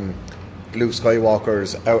like Luke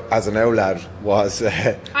Skywalker's as an Owlad was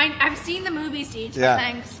I've seen the movies, Deej,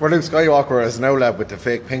 thanks. Where Luke Skywalker as an Owlad with the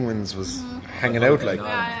fake penguins was hanging out like.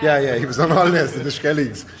 Yeah, he was on holidays to the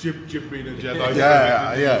Skelligs. Jib being a Jedi.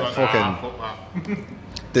 Yeah, fucking.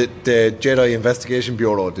 The Jedi Investigation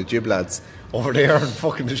Bureau, the Jib lads, over there and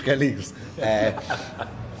fucking the Skelligs.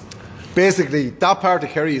 Basically, that part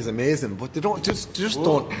of Kerry is amazing, but they don't just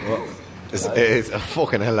don't. It's a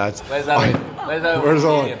fucking hell, lads. Where's Owen? Where's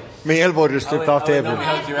Owen? My elbow just slipped off table.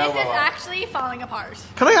 This is actually falling apart.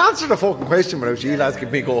 Can I answer the fucking question without you lads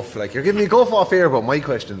giving me guff? Like, you're giving me guff off air about my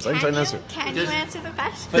questions. I'm trying to answer. Can you answer the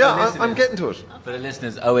question? Yeah, I'm getting to it. For the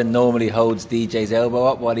listeners, Owen normally holds DJ's elbow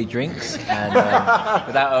up while he drinks, and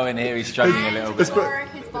without Owen here, he's struggling a little bit. Or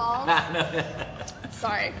his balls.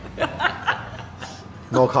 Sorry.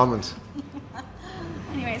 No comment.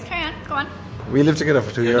 Anyways, carry on. Go on. We lived together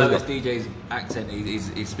for 2 years. Notice DJ's accent,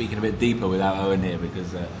 he's speaking a bit deeper without Owen here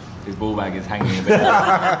because his ball bag is hanging a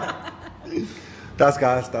bit. That's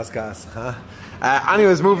gas. Huh?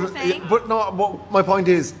 Anyways, moving. But my point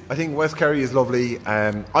is, I think West Kerry is lovely.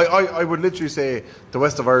 I would literally say the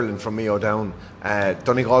west of Ireland from Mayo down.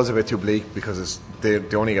 Donegal's a bit too bleak because they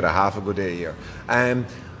only get a half a good day a year.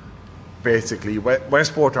 Basically,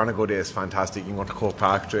 Westport on a good day is fantastic. You can go to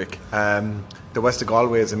Kilpatrick. The west of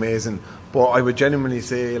Galway is amazing. But I would genuinely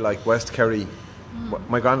say, like, West Kerry,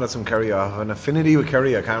 my granddad's from Kerry. I have an affinity with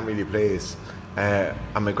Kerry I can't really place.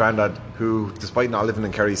 And my granddad, who, despite not living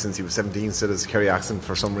in Kerry since he was 17, still has a Kerry accent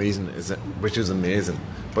for some reason, which is amazing,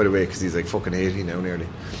 by the way, because he's like fucking 80 now nearly.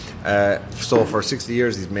 So for 60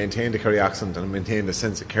 years he's maintained a Kerry accent and maintained a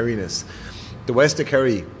sense of Kerryness. The west of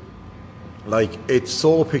Kerry, like, it's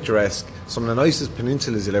so picturesque. Some of the nicest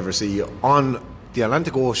peninsulas you'll ever see on the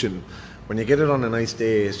Atlantic Ocean. When you get it on a nice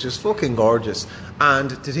day, it's just fucking gorgeous.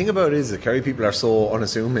 And the thing about it is that Kerry people are so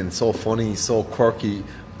unassuming, so funny, so quirky,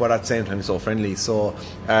 but at the same time so friendly. So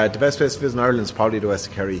the best place to visit in Ireland is probably the west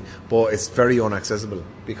of Kerry, but it's very inaccessible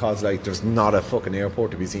because, like, there's not a fucking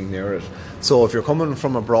airport to be seen near it. So if you're coming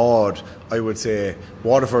from abroad, I would say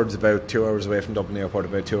Waterford's about 2 hours away from Dublin Airport,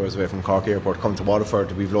 about 2 hours away from Cork Airport. Come to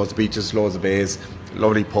Waterford, we've loads of beaches, loads of bays,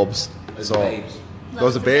 lovely pubs.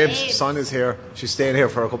 Loads of babes. Sonia's here. She's staying here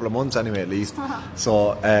for a couple of months anyway, at least.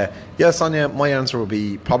 So, yeah, Sonia, my answer would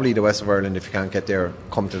be probably the west of Ireland. If you can't get there,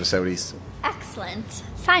 come to the southeast. Excellent.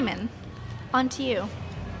 Simon, on to you.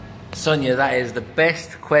 Sonia, that is the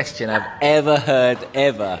best question I've ever heard,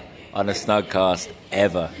 ever, on a Snugcast,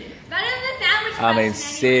 ever. Better than the sandwich I mean,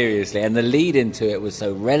 seriously. And the lead into it was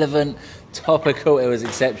so relevant, topical, it was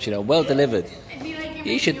exceptional. Well delivered.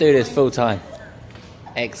 You should do this full time.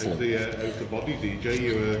 Excellent. How's the body, DJ?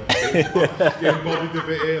 You embodied a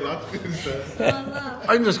bit here, lad.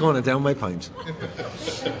 I'm just going to down my pint.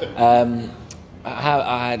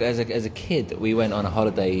 I had as a kid, we went on a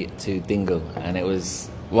holiday to Dingle, and it was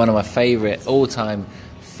one of my all-time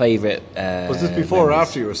favourite. Was this before or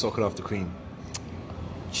after you were sucking off the Queen?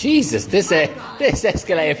 Jesus, this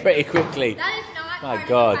escalated pretty quickly. That is not my part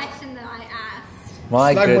God. of the question that I asked.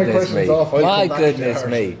 My goodness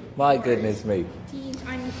me.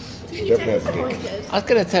 I was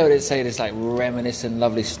going to say this like reminiscent,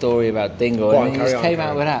 lovely story about Dingle, and then you just came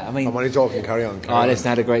out with that. I mean, I'm only talking. Carry on. Listen, I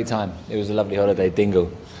had a great time. It was a lovely holiday, Dingle.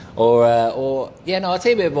 I'll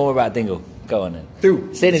tell you a bit more about Dingle. Go on then.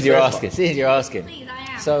 Do. Seeing as you're asking. Please,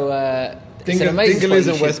 I am. So, Dingle is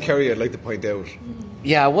in West Kerry, I'd like to point out.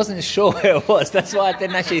 Yeah, I wasn't sure where it was. That's why I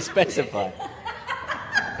didn't actually specify.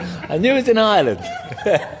 I knew it was in Ireland.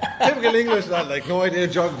 Typical English, lad, like no idea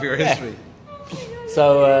of geography or history.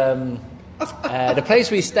 So, The place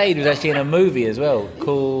we stayed was actually in a movie as well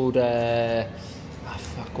called.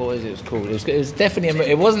 What was it? It was called. It was definitely.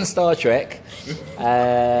 It wasn't Star Trek.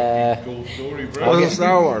 Cool story, bro. Wasn't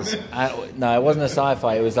Star Wars? No, it wasn't a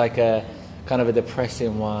sci-fi. It was like a kind of a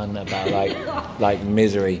depressing one about like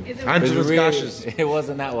misery. Angelus Gashes. It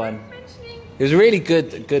wasn't that one. It was a really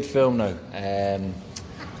good film though.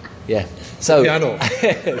 Yeah. So Piano.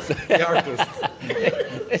 The artist.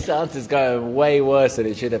 This answer's going way worse than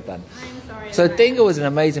it should have done. I'm sorry. So Dingle was an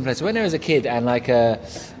amazing place. When I was a kid, and like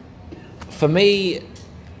for me,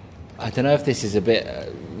 I don't know if this is a bit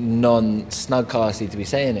non-snugcasty to be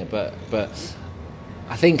saying it, but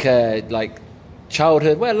I think like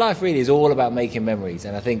childhood, well, life really is all about making memories,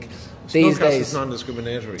 and I think these days is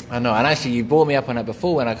non-discriminatory. I know, and actually you brought me up on that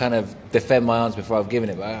before when I kind of defend my answer before I've given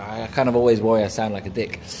it, but I kind of always worry I sound like a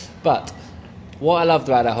dick. But what I loved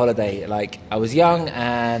about that holiday, like I was young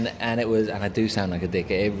and it was, and I do sound like a dick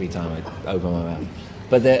every time I open my mouth.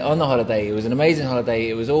 But on the holiday, it was an amazing holiday.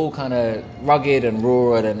 It was all kind of rugged and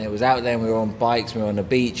rural, and it was out there, and we were on bikes, we were on the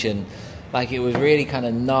beach, and like it was really kind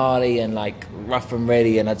of gnarly and like rough and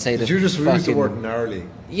ready. And I'd say Did you just use the word gnarly?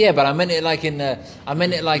 Yeah, but I meant it like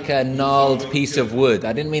like a gnarled piece of wood.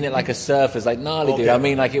 I didn't mean it like a surface, like gnarly, dude. I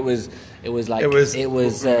mean like it was Do you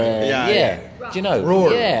know?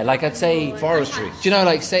 Rural. Yeah, like I'd say Forestry. Do you know,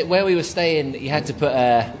 like say where we were staying, you had to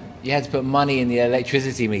put money in the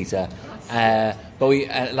electricity meter. But we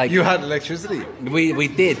like You had electricity. we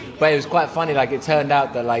did, but it was quite funny. Like it turned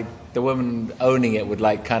out that like the woman owning it would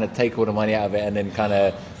like kind of take all the money out of it and then kind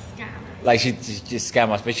of like she just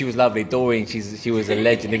scam us. But she was lovely, Doreen. She was a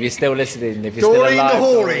legend. If you're still listening, if you're Doreen still alive,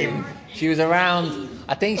 the Doreen. She was around.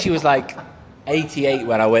 I think she was like 88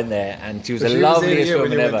 when I went there, and she was the loveliest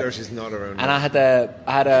woman ever. There, she's not around. And I had a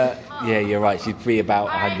yeah, you're right. She'd be about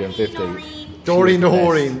 150. Doreen the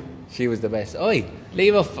Doreen. She was the best. Oi,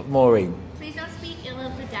 leave off Maureen. Please don't speak ill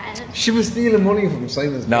of the dead. She was stealing money from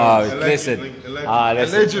Simon's. No, parents. listen.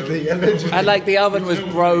 Allegedly. And like the oven was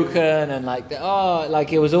broken, and like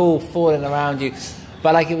like it was all falling around you.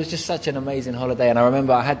 But like it was just such an amazing holiday. And I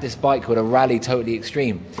remember I had this bike called a Rally Totally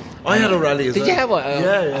Extreme. I had a Rally as well. Did you have one?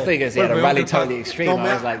 Yeah. I think I had a Rally Totally Extreme.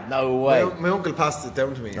 I was like, no way. My uncle passed it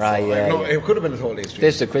down to me. Right, so yeah, no, yeah. It could have been a Totally Extreme.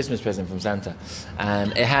 This was a Christmas present from Santa,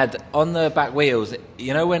 and it had on the back wheels.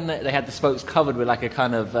 You know when they had the spokes covered with like a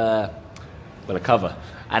kind of a cover,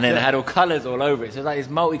 and then it had all colours all over it. So it was like this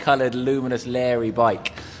multicoloured, luminous, leery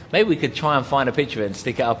bike. Maybe we could try and find a picture of it and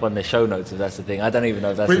stick it up on the show notes if that's the thing. I don't even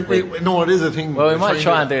know if that's the thing. No, it is a thing. Well, we might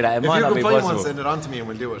try and do that. It might not be possible. If you can find one, send it on to me and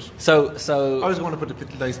we'll do it. So I was going to put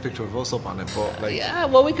a nice picture of us up on it, but like... Yeah,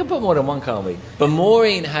 well, we can put more than one, can't we? But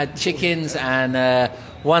Maureen had chickens and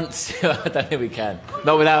once... I don't think we can.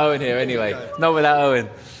 Not without Owen here, anyway. Not without Owen.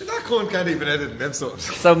 That cunt can't even edit an episode.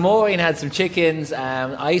 So Maureen had some chickens.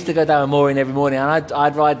 I used to go down with Maureen every morning, and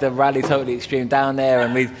I'd ride the Rally Totally Extreme down there,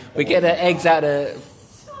 and we get the eggs out of...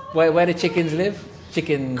 Where the chickens live?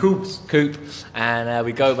 Chicken coop, and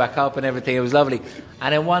we go back up and everything. It was lovely.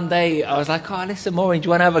 And then one day I was like, "Oh, listen, Maureen, do you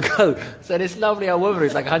want to have a go?" So this lovely old woman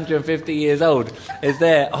who's like 150 years old is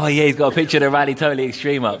there. Oh yeah, he's got a picture of the Rally Totally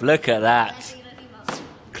Extreme up. Look at that,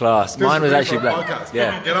 class. Mine was actually black.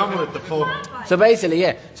 Yeah, get on with it. The phone. So basically,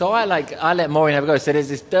 yeah. So I let Maureen have a go. So there's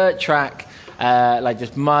this dirt track. Like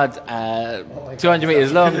just mud, 200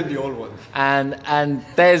 metres long, The old one. and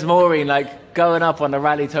there's Maureen like going up on the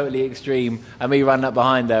Rally Totally Extreme, and me running up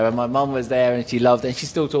behind her, and my mum was there, and she loved it, and she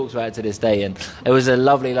still talks about it to this day, and it was a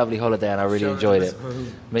lovely, lovely holiday, and I really enjoyed it.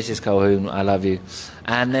 Mrs. Colquhoun, I love you.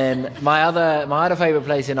 And then my other favourite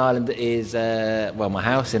place in Ireland is my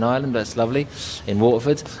house in Ireland. That's lovely, in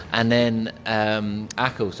Waterford, and then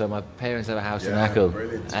Achill. So my parents have a house in Achill.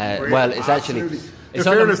 Brilliant. Well, it's actually. In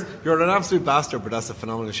fairness, you're an absolute bastard, but that's a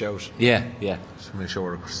phenomenal shout. Yeah. Just make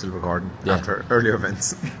sure we're still recording Yeah. after earlier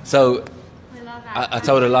events. So We love that. I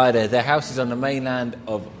told a lie there. Their house is on the mainland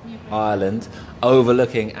of Ireland,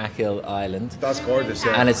 overlooking Achill Island, That's gorgeous,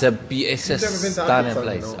 yeah. and it's a never been to stunning Achill,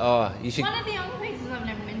 place. no. Oh, you should. One of the only places I've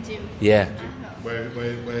never been to. Yeah.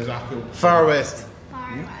 Where's Achill? Far west.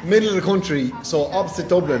 Far west. Middle of the country, so opposite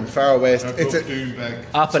Dublin, far west. It's It's Doonbeg.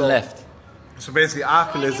 Up and left. So basically,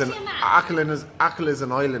 Achill is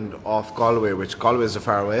an island off Galway, which Galway is the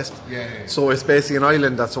far west. Yeah. So it's basically an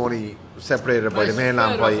island that's only separated by the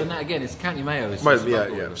mainland by. And that again, it's County Mayo. Well,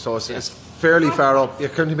 yeah. So it's fairly far up. Yeah,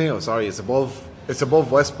 County Mayo. Sorry, it's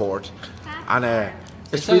above Westport, and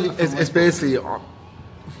it's basically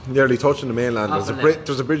nearly touching the mainland. There's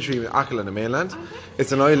a bridge between Achill and the mainland.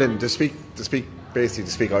 It's an island. They speak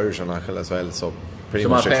Irish on Achill as well. So pretty So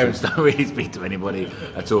much. my parents don't really speak to anybody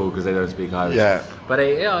at all because they don't speak Irish. Yeah. But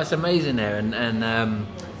it's amazing there, and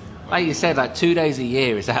like you said, like 2 days a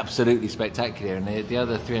year is absolutely spectacular, and the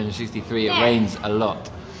other 363 it rains a lot.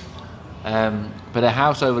 But the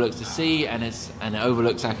house overlooks the sea, and it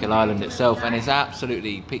overlooks Achill Island itself, and it's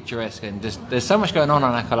absolutely picturesque. And just there's so much going on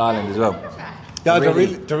Achill Island as well. Yeah, they're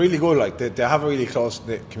really good. Like they have a really close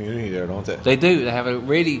knit community there, don't they? They do. They have a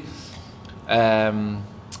really,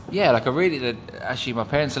 actually, my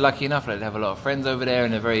parents are lucky enough. Like, they have a lot of friends over there,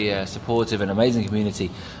 and they're very supportive and amazing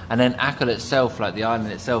community. And then Achill itself, like the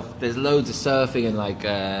island itself, there's loads of surfing and like,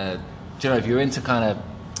 do you know, if you're into kind of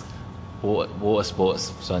water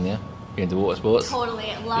sports, Sonia, you're into water sports.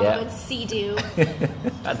 Totally, love a good sea-doo.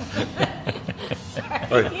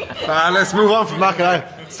 Right. Let's move on from Achill.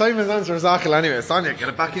 Simon's answer is Achill anyway. Sonia, get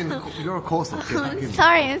it back in. You're a coastal. Get back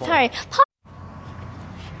in. Sorry.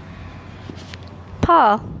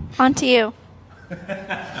 Paul, on to you.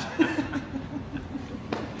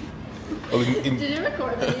 Did you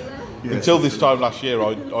record that? Until this time last year,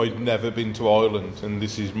 I'd never been to Ireland, and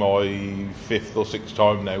this is my 5th or 6th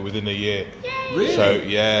time now within a year. Yay. Really?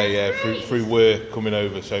 So through work coming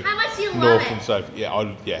over. So how much do you north love and south.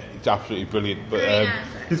 Yeah, it's absolutely brilliant. But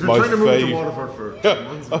he's been trying to move to Waterford for 2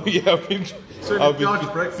 months. Oh yeah, I've been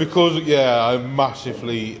because I'm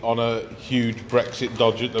massively on a huge Brexit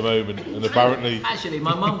dodge at the moment, and apparently. Actually,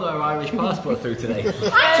 my mum got her Irish passport through today.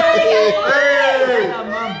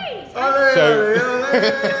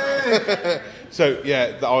 So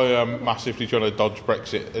yeah, I am massively trying to dodge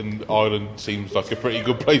Brexit, and Ireland seems like a pretty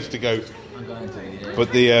good place to go. I'm going to, yeah.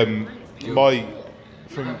 But the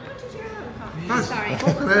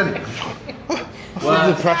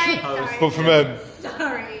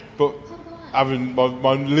but having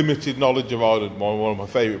my limited knowledge of Ireland, one of my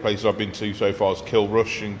favourite places I've been to so far is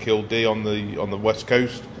Kilrush and Kildee on the west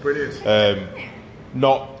coast. Brilliant.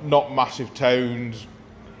 Not massive towns.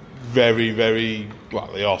 Very, very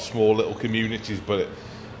well. They are small little communities, but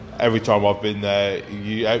every time I've been there,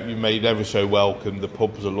 you're made ever so welcome. The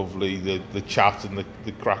pubs are lovely. The chat and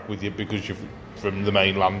the crack with you because you're from the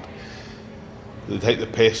mainland. They take the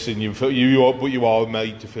piss, and you are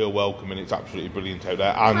made to feel welcome, and it's absolutely brilliant out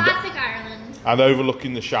there. And classic Ireland. And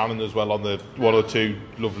overlooking the Shannon as well on the 1 or 2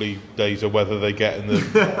 lovely days of weather they get, and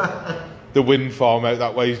the wind farm out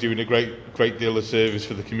that way is doing a great deal of service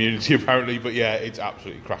for the community apparently. But yeah, it's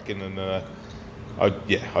absolutely cracking, and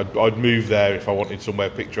I'd move there if I wanted somewhere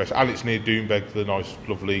picturesque, and it's near Doonbeg, the nice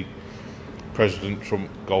lovely President Trump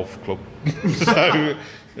golf club. So,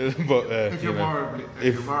 but if you're mildly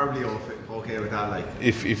okay with that, like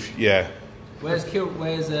if yeah. Where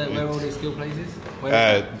are all these skill places?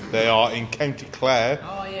 They are in County Clare.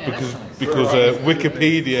 Oh yeah, because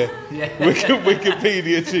Wikipedia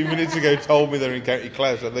Wikipedia 2 minutes ago told me they're in County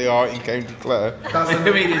Clare, so they are in County Clare.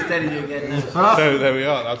 Wikipedia's telling you again now. So there we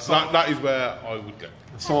are. That is where I would go.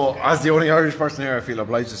 So, as the only Irish person here, I feel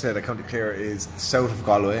obliged to say that County Clare is south of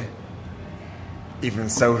Galway, even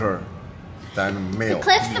souther than Mayo. The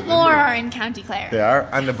Cliffs of Moher are in County Clare. They are,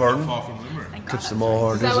 and the Burn. Far from Limerick. Cliffs of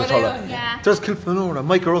Moher, there's a Tulla. Yeah. There's Kilfenora,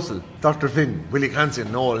 Michael Russell, Dr. Finn, Willie Clancy,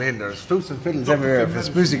 Noel Hill. There's flutes and fiddles everywhere. If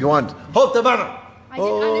it's music you want, hold the banner. I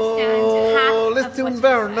didn't understand half listen, of what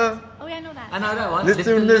Verna. Oh yeah, I know that. I know that one.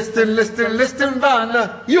 Listen,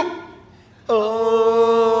 Verna. You.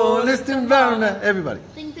 Oh, listen, Verna. Everybody.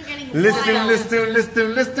 Things are getting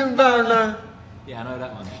Listen, Verna. Yeah, I know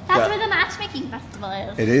that one. That's where the matchmaking festival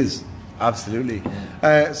is. It is, absolutely.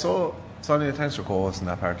 So, Sonia, thanks for co-hosting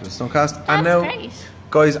that part of the Snowcast. That's great.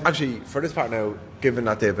 Guys, actually, for this part now, given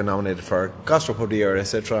that they've been nominated for Gastropub of the Year,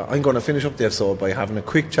 etc., I'm going to finish up the episode by having a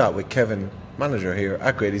quick chat with Kevin, manager here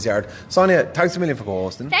at Grady's Yard. Sonia, thanks a million for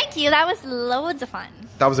co-hosting. Thank you, that was loads of fun.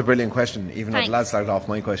 That was a brilliant question, even though the lads slagged off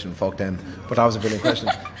my question, fuck them. But that was a brilliant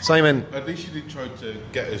question. Simon. At least you didn't try to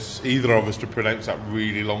get either of us to pronounce that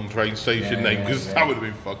really long train station name, because that would have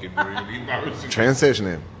been fucking really embarrassing. Train station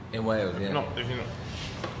name? In Wales, yeah. If you're not.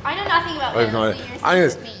 I know nothing about Wales, so you're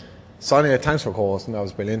Anyways, with me. Sonia, thanks for co-hosting, that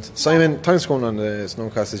was brilliant. Simon, thanks for going on the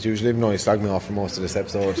Snowcast as usual, even though you slagged me off for most of this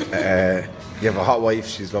episode. You have a hot wife,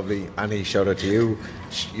 she's lovely. Annie, shout out to you.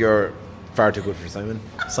 You're far too good for Simon.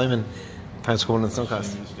 Simon, thanks for going on the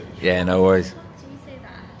Snowcast. Yeah, no worries.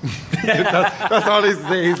 That's all he's to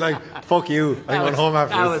say. He's like, fuck you, I'm going home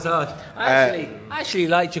after that this. That was harsh. I actually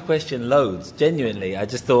liked your question loads, genuinely. I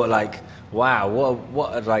just thought, like, wow,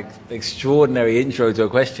 what a like extraordinary intro to a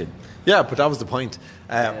question. Yeah, but that was the point.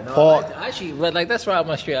 Paul, actually, like, that's right up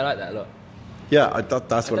my street. I like that a lot. Yeah,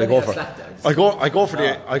 that's what I go for.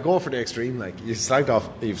 I go for the extreme. Like you've slagged off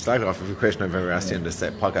every question I've ever asked you in this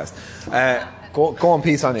podcast. Go on,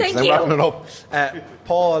 peace on you, Thank because I'm you. wrapping it up.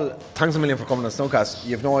 Paul, thanks a million for coming on Snowcast.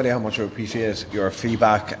 You have no idea how much I appreciate your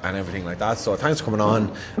feedback and everything like that. So thanks for coming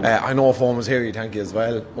on. I know if Owen was here, he'd thank you as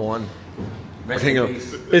well, Owen. I think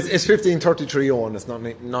it's 15:33, Owen. It's not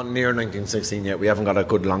near 1916 yet. We haven't got a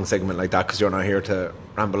good long segment like that because you're not here to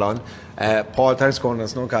ramble on. Paul, thanks for going on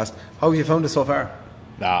Snowcast. How have you found it so far?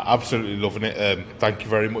 Nah, absolutely loving it. Thank you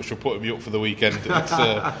very much for putting me up for the weekend.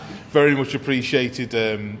 It's very much appreciated.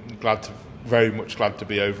 Very much glad to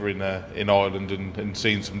be over in Ireland and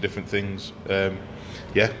seeing some different things.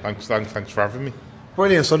 Thanks for having me.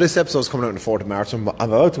 Brilliant. So this episode's coming out on the 4th of March. I'm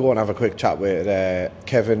about to go and have a quick chat with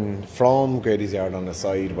Kevin from Grady's Yard on the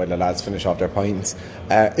side while the lads finish off their pints.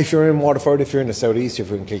 If you're in Waterford, if you're in the southeast, if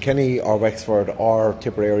you're in Kilkenny or Wexford or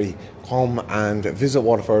Tipperary, come and visit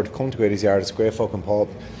Waterford, come to Grady's Yard. It's a great fucking pub.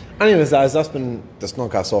 Anyways, lads, that's been the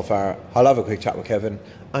Snowcast so far. I'll have a quick chat with Kevin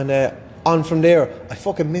and on from there. I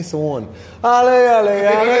fucking miss one.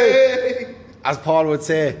 Ale. As Paul would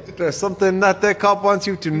say, there's something that the cop wants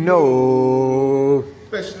you to know.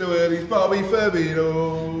 Especially when he's Bobby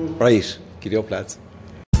Firmino. Right, giddy up, lads.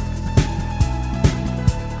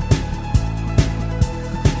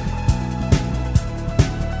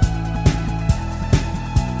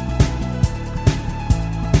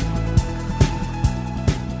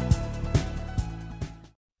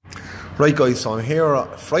 Right, guys, so I'm here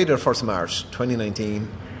Friday the 1st of March 2019,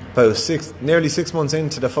 about nearly 6 months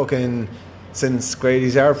into the fucking, since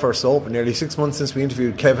Grady's Yard first opened, nearly 6 months since we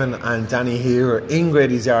interviewed Kevin and Danny here in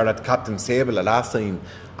Grady's Yard at the captain's table the last time,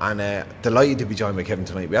 and delighted to be joined by Kevin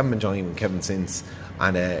tonight. We haven't been joined with Kevin since,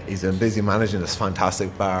 and he's been busy managing this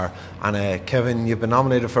fantastic bar. And Kevin, you've been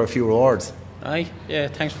nominated for a few awards. Aye, yeah,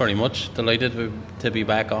 thanks very much. Delighted to be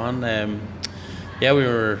back on. We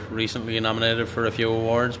were recently nominated for a few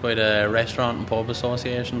awards by the Restaurant and Pub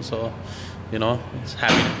Association, so it's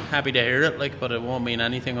happy to hear it, but it won't mean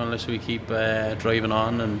anything unless we keep driving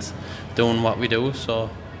on and doing what we do,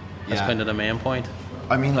 so that's kind of the main point.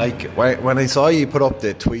 I mean, when I saw you put up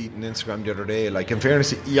the tweet on Instagram the other day, in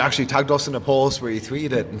fairness, you actually tagged us in a post where you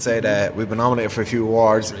tweeted it and said we've been nominated for a few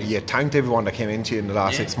awards. You thanked everyone that came into you in the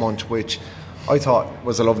last 6 months, which I thought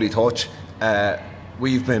was a lovely touch.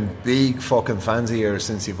 We've been big fucking fans of yours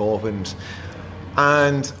since you've opened,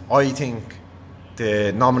 and I think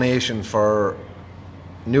the nomination for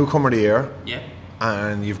Newcomer of the Year,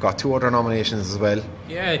 and you've got 2 other nominations as well.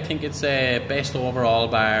 Yeah, I think it's Best Overall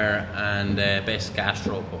Bar and Best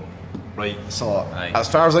Gastro Pub. Right, so as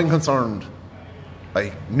far as I'm concerned,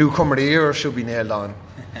 Newcomer of the Year should be nailed on.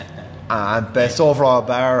 And Best Overall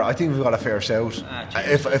Bar, I think we've got a fair shout.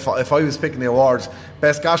 If I was picking the awards,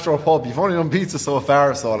 Best Gastro Pub, you've only done pizza so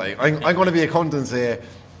far, so I'm going to be a cunt and say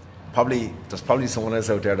there's probably someone else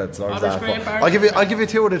out there that deserves that. But I'll give you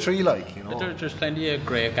 2 out of 3, But there's plenty of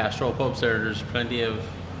great gastro pubs there. There's plenty of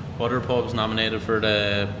other pubs nominated for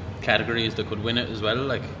the categories that could win it as well.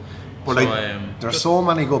 There's so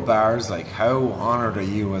many good bars. How honoured are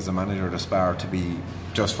you as a manager of this bar to be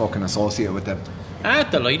just fucking associated with them?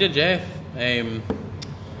 Delighted, yeah.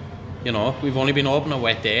 We've only been open a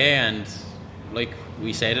wet day, and like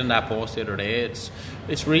we said in that post the other day,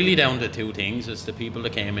 it's really down to 2 things. It's the people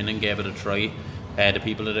that came in and gave it a try, the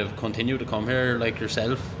people that have continued to come here, like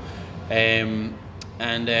yourself, and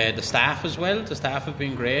the staff as well. The staff have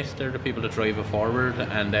been great. They're the people that drive it forward,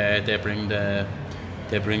 and they bring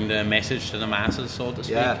the message to the masses, so to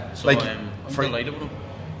speak. Yeah, so I'm delighted with them.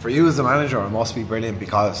 For you as a manager, it must be brilliant,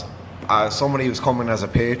 because somebody who's coming as a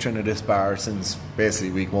patron of this bar since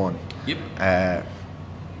basically week 1. Yep.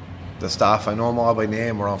 The staff, I know them all by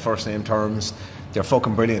name, we're on first name terms. They're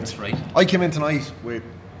fucking brilliant. That's right. I came in with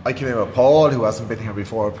Paul, who hasn't been here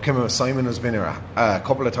before. I came in with Simon, who's been here a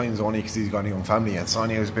couple of times only because he's got a young family, and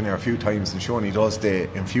Sonia, who's been here a few times, and Shoni does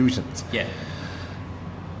the infusions. Yeah.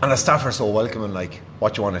 And the staff are so welcoming,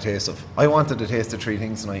 what you want a taste of. I wanted to taste the 3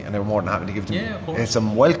 things tonight, and they were more than happy to give them. Yeah, of course. It's a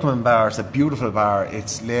welcoming bar, it's a beautiful bar,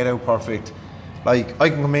 it's laid out perfect. I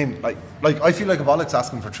can come in, I feel like a bollocks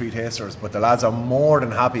asking for 3 tasters, but the lads are more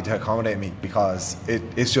than happy to accommodate me, because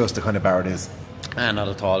it's just the kind of bar it is. Not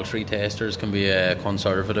at all. 3 tasters can be a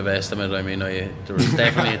conservative estimate. I mean,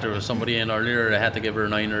 there was somebody in earlier that had to give her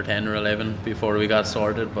 9 or 10 or 11 before we got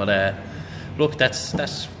sorted. But look, that's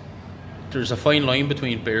there's a fine line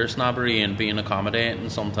between beer snobbery and being accommodating.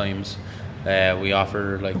 Sometimes we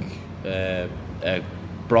offer a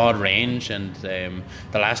broad range, and the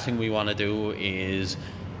last thing we want to do is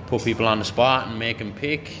put people on the spot and make them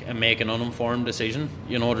pick and make an uninformed decision.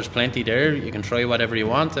 There's plenty there. You can try whatever you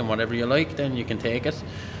want, and whatever you like, then you can take it.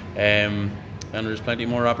 And there's plenty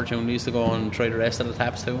more opportunities to go and try the rest of the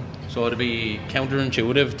taps too. So it'd be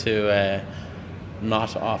counterintuitive to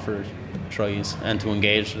not offer tries and to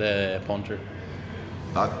engage the punter.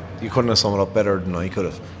 You couldn't have summed it up better than I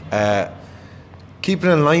could have.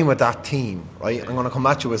 Keeping in line with that theme, right? I'm going to come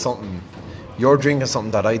at you with something. You're drinking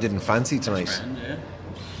something that I didn't fancy tonight. Friend, yeah.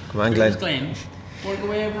 Come on, Glenn. Glenn. Work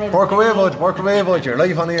away, bro. Work away, bud. You're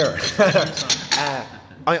live on here.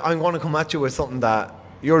 I'm going to come at you with something that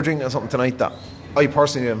you're drinking something tonight that I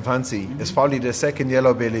personally didn't fancy. It's probably the second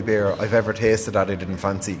Yellow Belly beer I've ever tasted that I didn't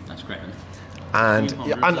fancy. That's great.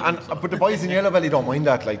 But the boys in Yellow Belly don't mind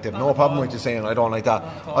that. Like, they've no problem with you saying I don't like that.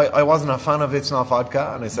 I wasn't a fan of It's Not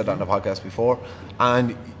Vodka, and I said that on the podcast before.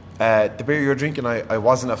 And the beer you're drinking, I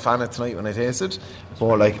wasn't a fan of tonight when I tasted.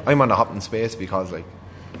 But like, I'm on the hopping space because like,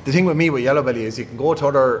 the thing with me with Yellow Belly is you can go to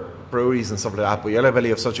other breweries and stuff like that, but Yellow Belly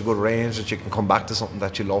have such a good range that you can come back to something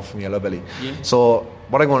that you love from Yellow Belly. Yeah. So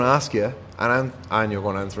what I'm going to ask you, and you're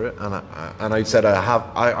going to answer it, and I said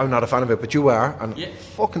I'm not a fan of it, but you are, and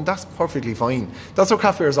fucking that's perfectly fine. That's what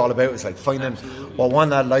craft beer is all about. It's like finding what one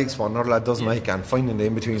lad likes, what another lad doesn't like, and finding the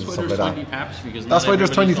in betweens and stuff like that. That's why there's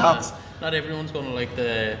 20 taps. Not everyone's going to like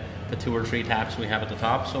the 2 or 3 taps we have at the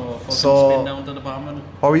top, so spin down to the bottom.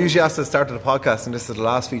 What we usually ask at the start of the podcast, and this is the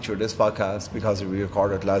last feature of this podcast because we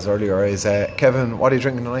recorded last earlier, is Kevin, what are you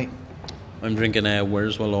drinking tonight? I'm drinking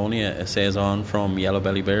Where's Wallonia, a saison from Yellow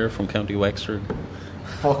Belly Beer from County Wexford.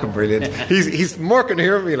 Fucking brilliant. He's murking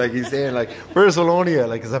here at me, like he's saying like, Where's Wallonia?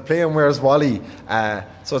 Like, is I playing Where's Wally?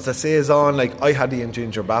 So it's a saison. Like, I had the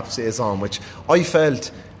ginger bap saison, which I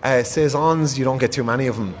felt saisons, you don't get too many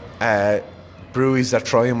of them. Breweries that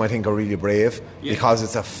try them, I think, are really brave because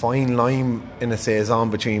it's a fine line in a saison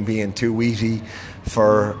between being too wheaty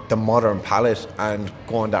for the modern palate and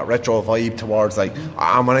going that retro vibe towards like,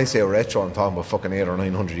 and when I say retro, I'm talking about fucking 800 or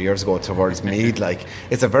 900 years ago towards mead. Like,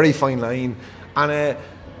 it's a very fine line, and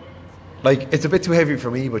like, it's a bit too heavy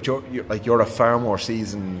for me, but you're a far more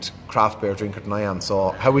seasoned craft beer drinker than I am.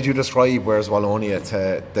 So how would you describe Where's Wallonia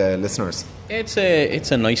to the listeners? It's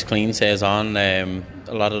a nice clean saison.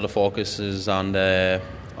 A lot of the focus is on the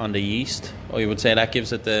yeast. I would say that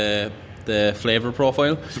gives it the flavour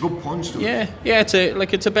profile. It's a good punch to it. Yeah.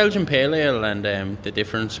 It's a Belgian pale ale, and the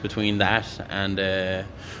difference between that and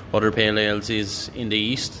other pale ales is in the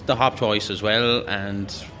yeast, the hop choice as well,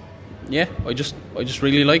 and yeah, I just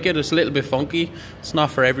really like it. It's a little bit funky. It's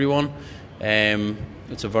not for everyone.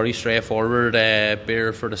 It's a very straightforward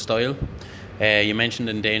beer for the style. You mentioned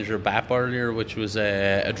Endanger Bap earlier, which was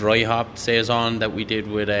a dry hop saison that we did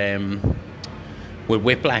with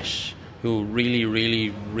Whiplash, who really, really,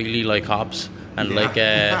 really like hops and like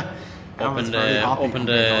opened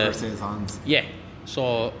the yeah.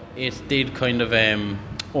 So it did kind of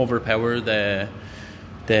overpower the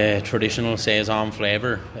traditional saison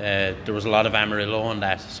flavour. There was a lot of Amarillo on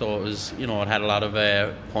that, so it was, it had a lot of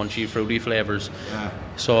punchy, fruity flavours. Yeah.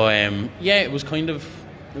 So it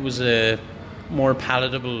was a more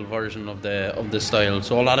palatable version of the style.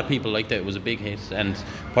 So a lot of people liked it. It was a big hit, and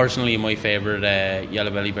personally my favourite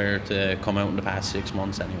Yellow Belly beer to come out in the past 6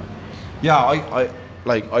 months anyway. Yeah,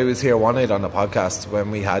 I was here one night on the podcast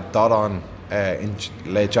when we had Dot on in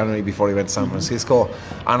late January before he went to San Francisco,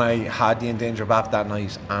 and I had the Endanger Bap that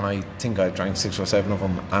night, and I think I drank 6 or 7 of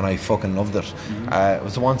them, and I fucking loved it. It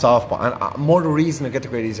was a once off, but more the reason I get to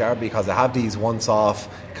Grady's Yard because I have these once off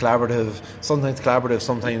collaborative,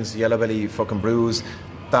 sometimes Yellow Belly fucking brews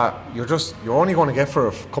that you're only going to get for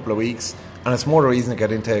a couple of weeks, and it's more the reason to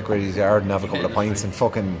get into Grady's Yard and have a couple of pints and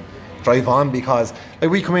fucking drive on, because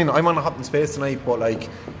like, we come in, I'm on a hopping space tonight, but like,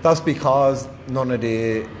 that's because none of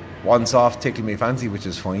the once off tickle me fancy, which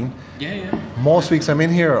is fine. Yeah. Most weeks I'm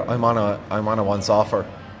in here, I'm on a once offer.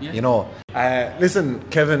 Yeah. Listen,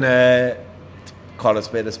 Kevin, call a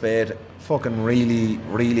spade. Fucking really,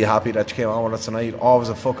 really happy that you came on with us tonight. Always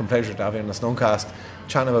a fucking pleasure to have you on the Snowcast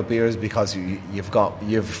chatting about beers, because you've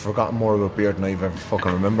forgotten more about beer than I ever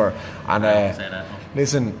fucking remember. And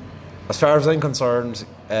listen, as far as I'm concerned,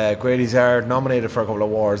 Grady's Yard nominated for a couple of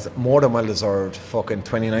awards, more than well deserved. Fucking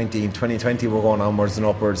 2019, 2020 we're going onwards and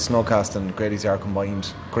upwards. Snowcast and Grady's Yard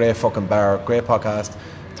combined. Great fucking bar, great podcast.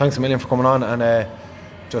 Thanks a million for coming on, and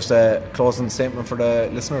just a closing statement for the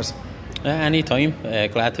listeners. Anytime.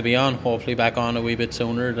 Glad to be on. Hopefully back on a wee bit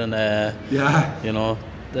sooner than the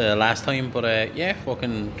last time. But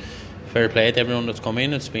fucking fair play to everyone that's come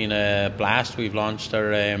in. It's been a blast. We've launched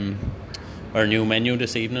our new menu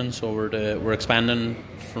this evening, so we're expanding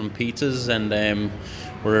from pizzas, and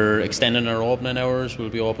we're extending our opening hours. We'll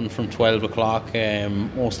be open from 12 o'clock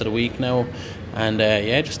most of the week now, and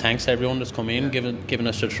just thanks to everyone that's come in, giving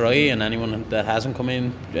us a try, and anyone that hasn't come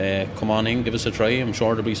in, come on in, give us a try. I'm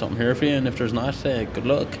sure there'll be something here for you, and if there's not, good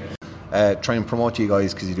luck. Try and promote you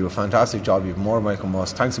guys, because you do a fantastic job. You've more welcome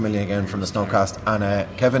us. Thanks a million again from the Snowcast,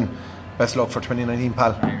 and Kevin, Best luck for 2019,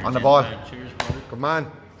 pal. On the ball. Cheers, brother. Good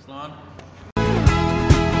man. Slán.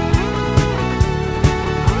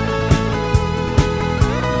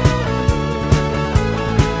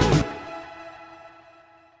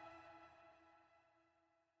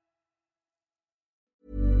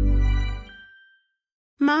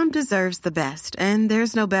 Mom deserves the best, and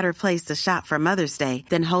there's no better place to shop for Mother's Day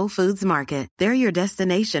than Whole Foods Market. They're your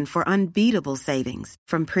destination for unbeatable savings,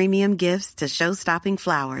 from premium gifts to show-stopping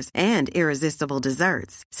flowers and irresistible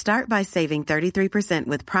desserts. Start by saving 33%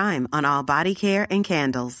 with Prime on all body care and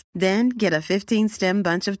candles. Then get a 15-stem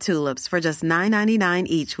bunch of tulips for just $9.99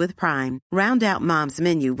 each with Prime. Round out Mom's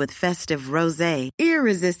menu with festive rosé,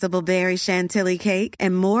 irresistible berry chantilly cake,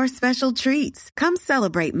 and more special treats. Come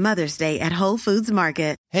celebrate Mother's Day at Whole Foods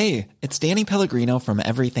Market. Hey, it's Danny Pellegrino from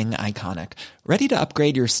Everything Iconic. Ready to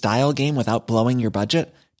upgrade your style game without blowing your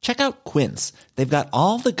budget? Check out Quince. They've got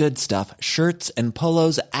all the good stuff, shirts and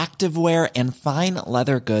polos, activewear, and fine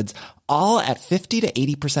leather goods, all at 50 to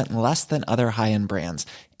 80% less than other high-end brands.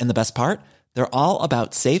 And the best part? They're all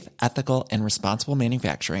about safe, ethical, and responsible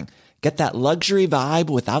manufacturing. Get that luxury vibe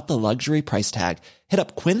without the luxury price tag. Hit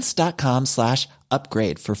up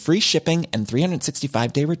quince.com/upgrade for free shipping and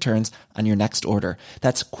 365-day returns on your next order.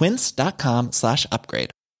 That's quince.com/upgrade.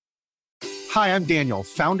 Hi, I'm Daniel,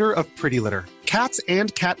 founder of Pretty Litter. Cats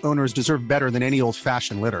and cat owners deserve better than any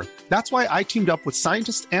old-fashioned litter. That's why I teamed up with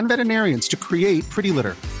scientists and veterinarians to create Pretty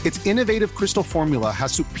Litter. Its innovative crystal formula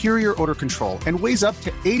has superior odor control and weighs up to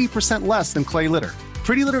 80% less than clay litter.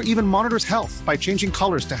 Pretty Litter even monitors health by changing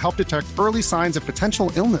colors to help detect early signs of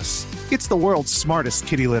potential illness. It's the world's smartest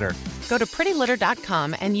kitty litter. Go to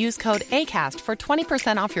prettylitter.com and use code ACAST for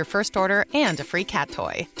 20% off your first order and a free cat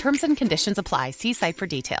toy. Terms and conditions apply. See site for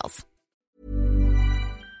details.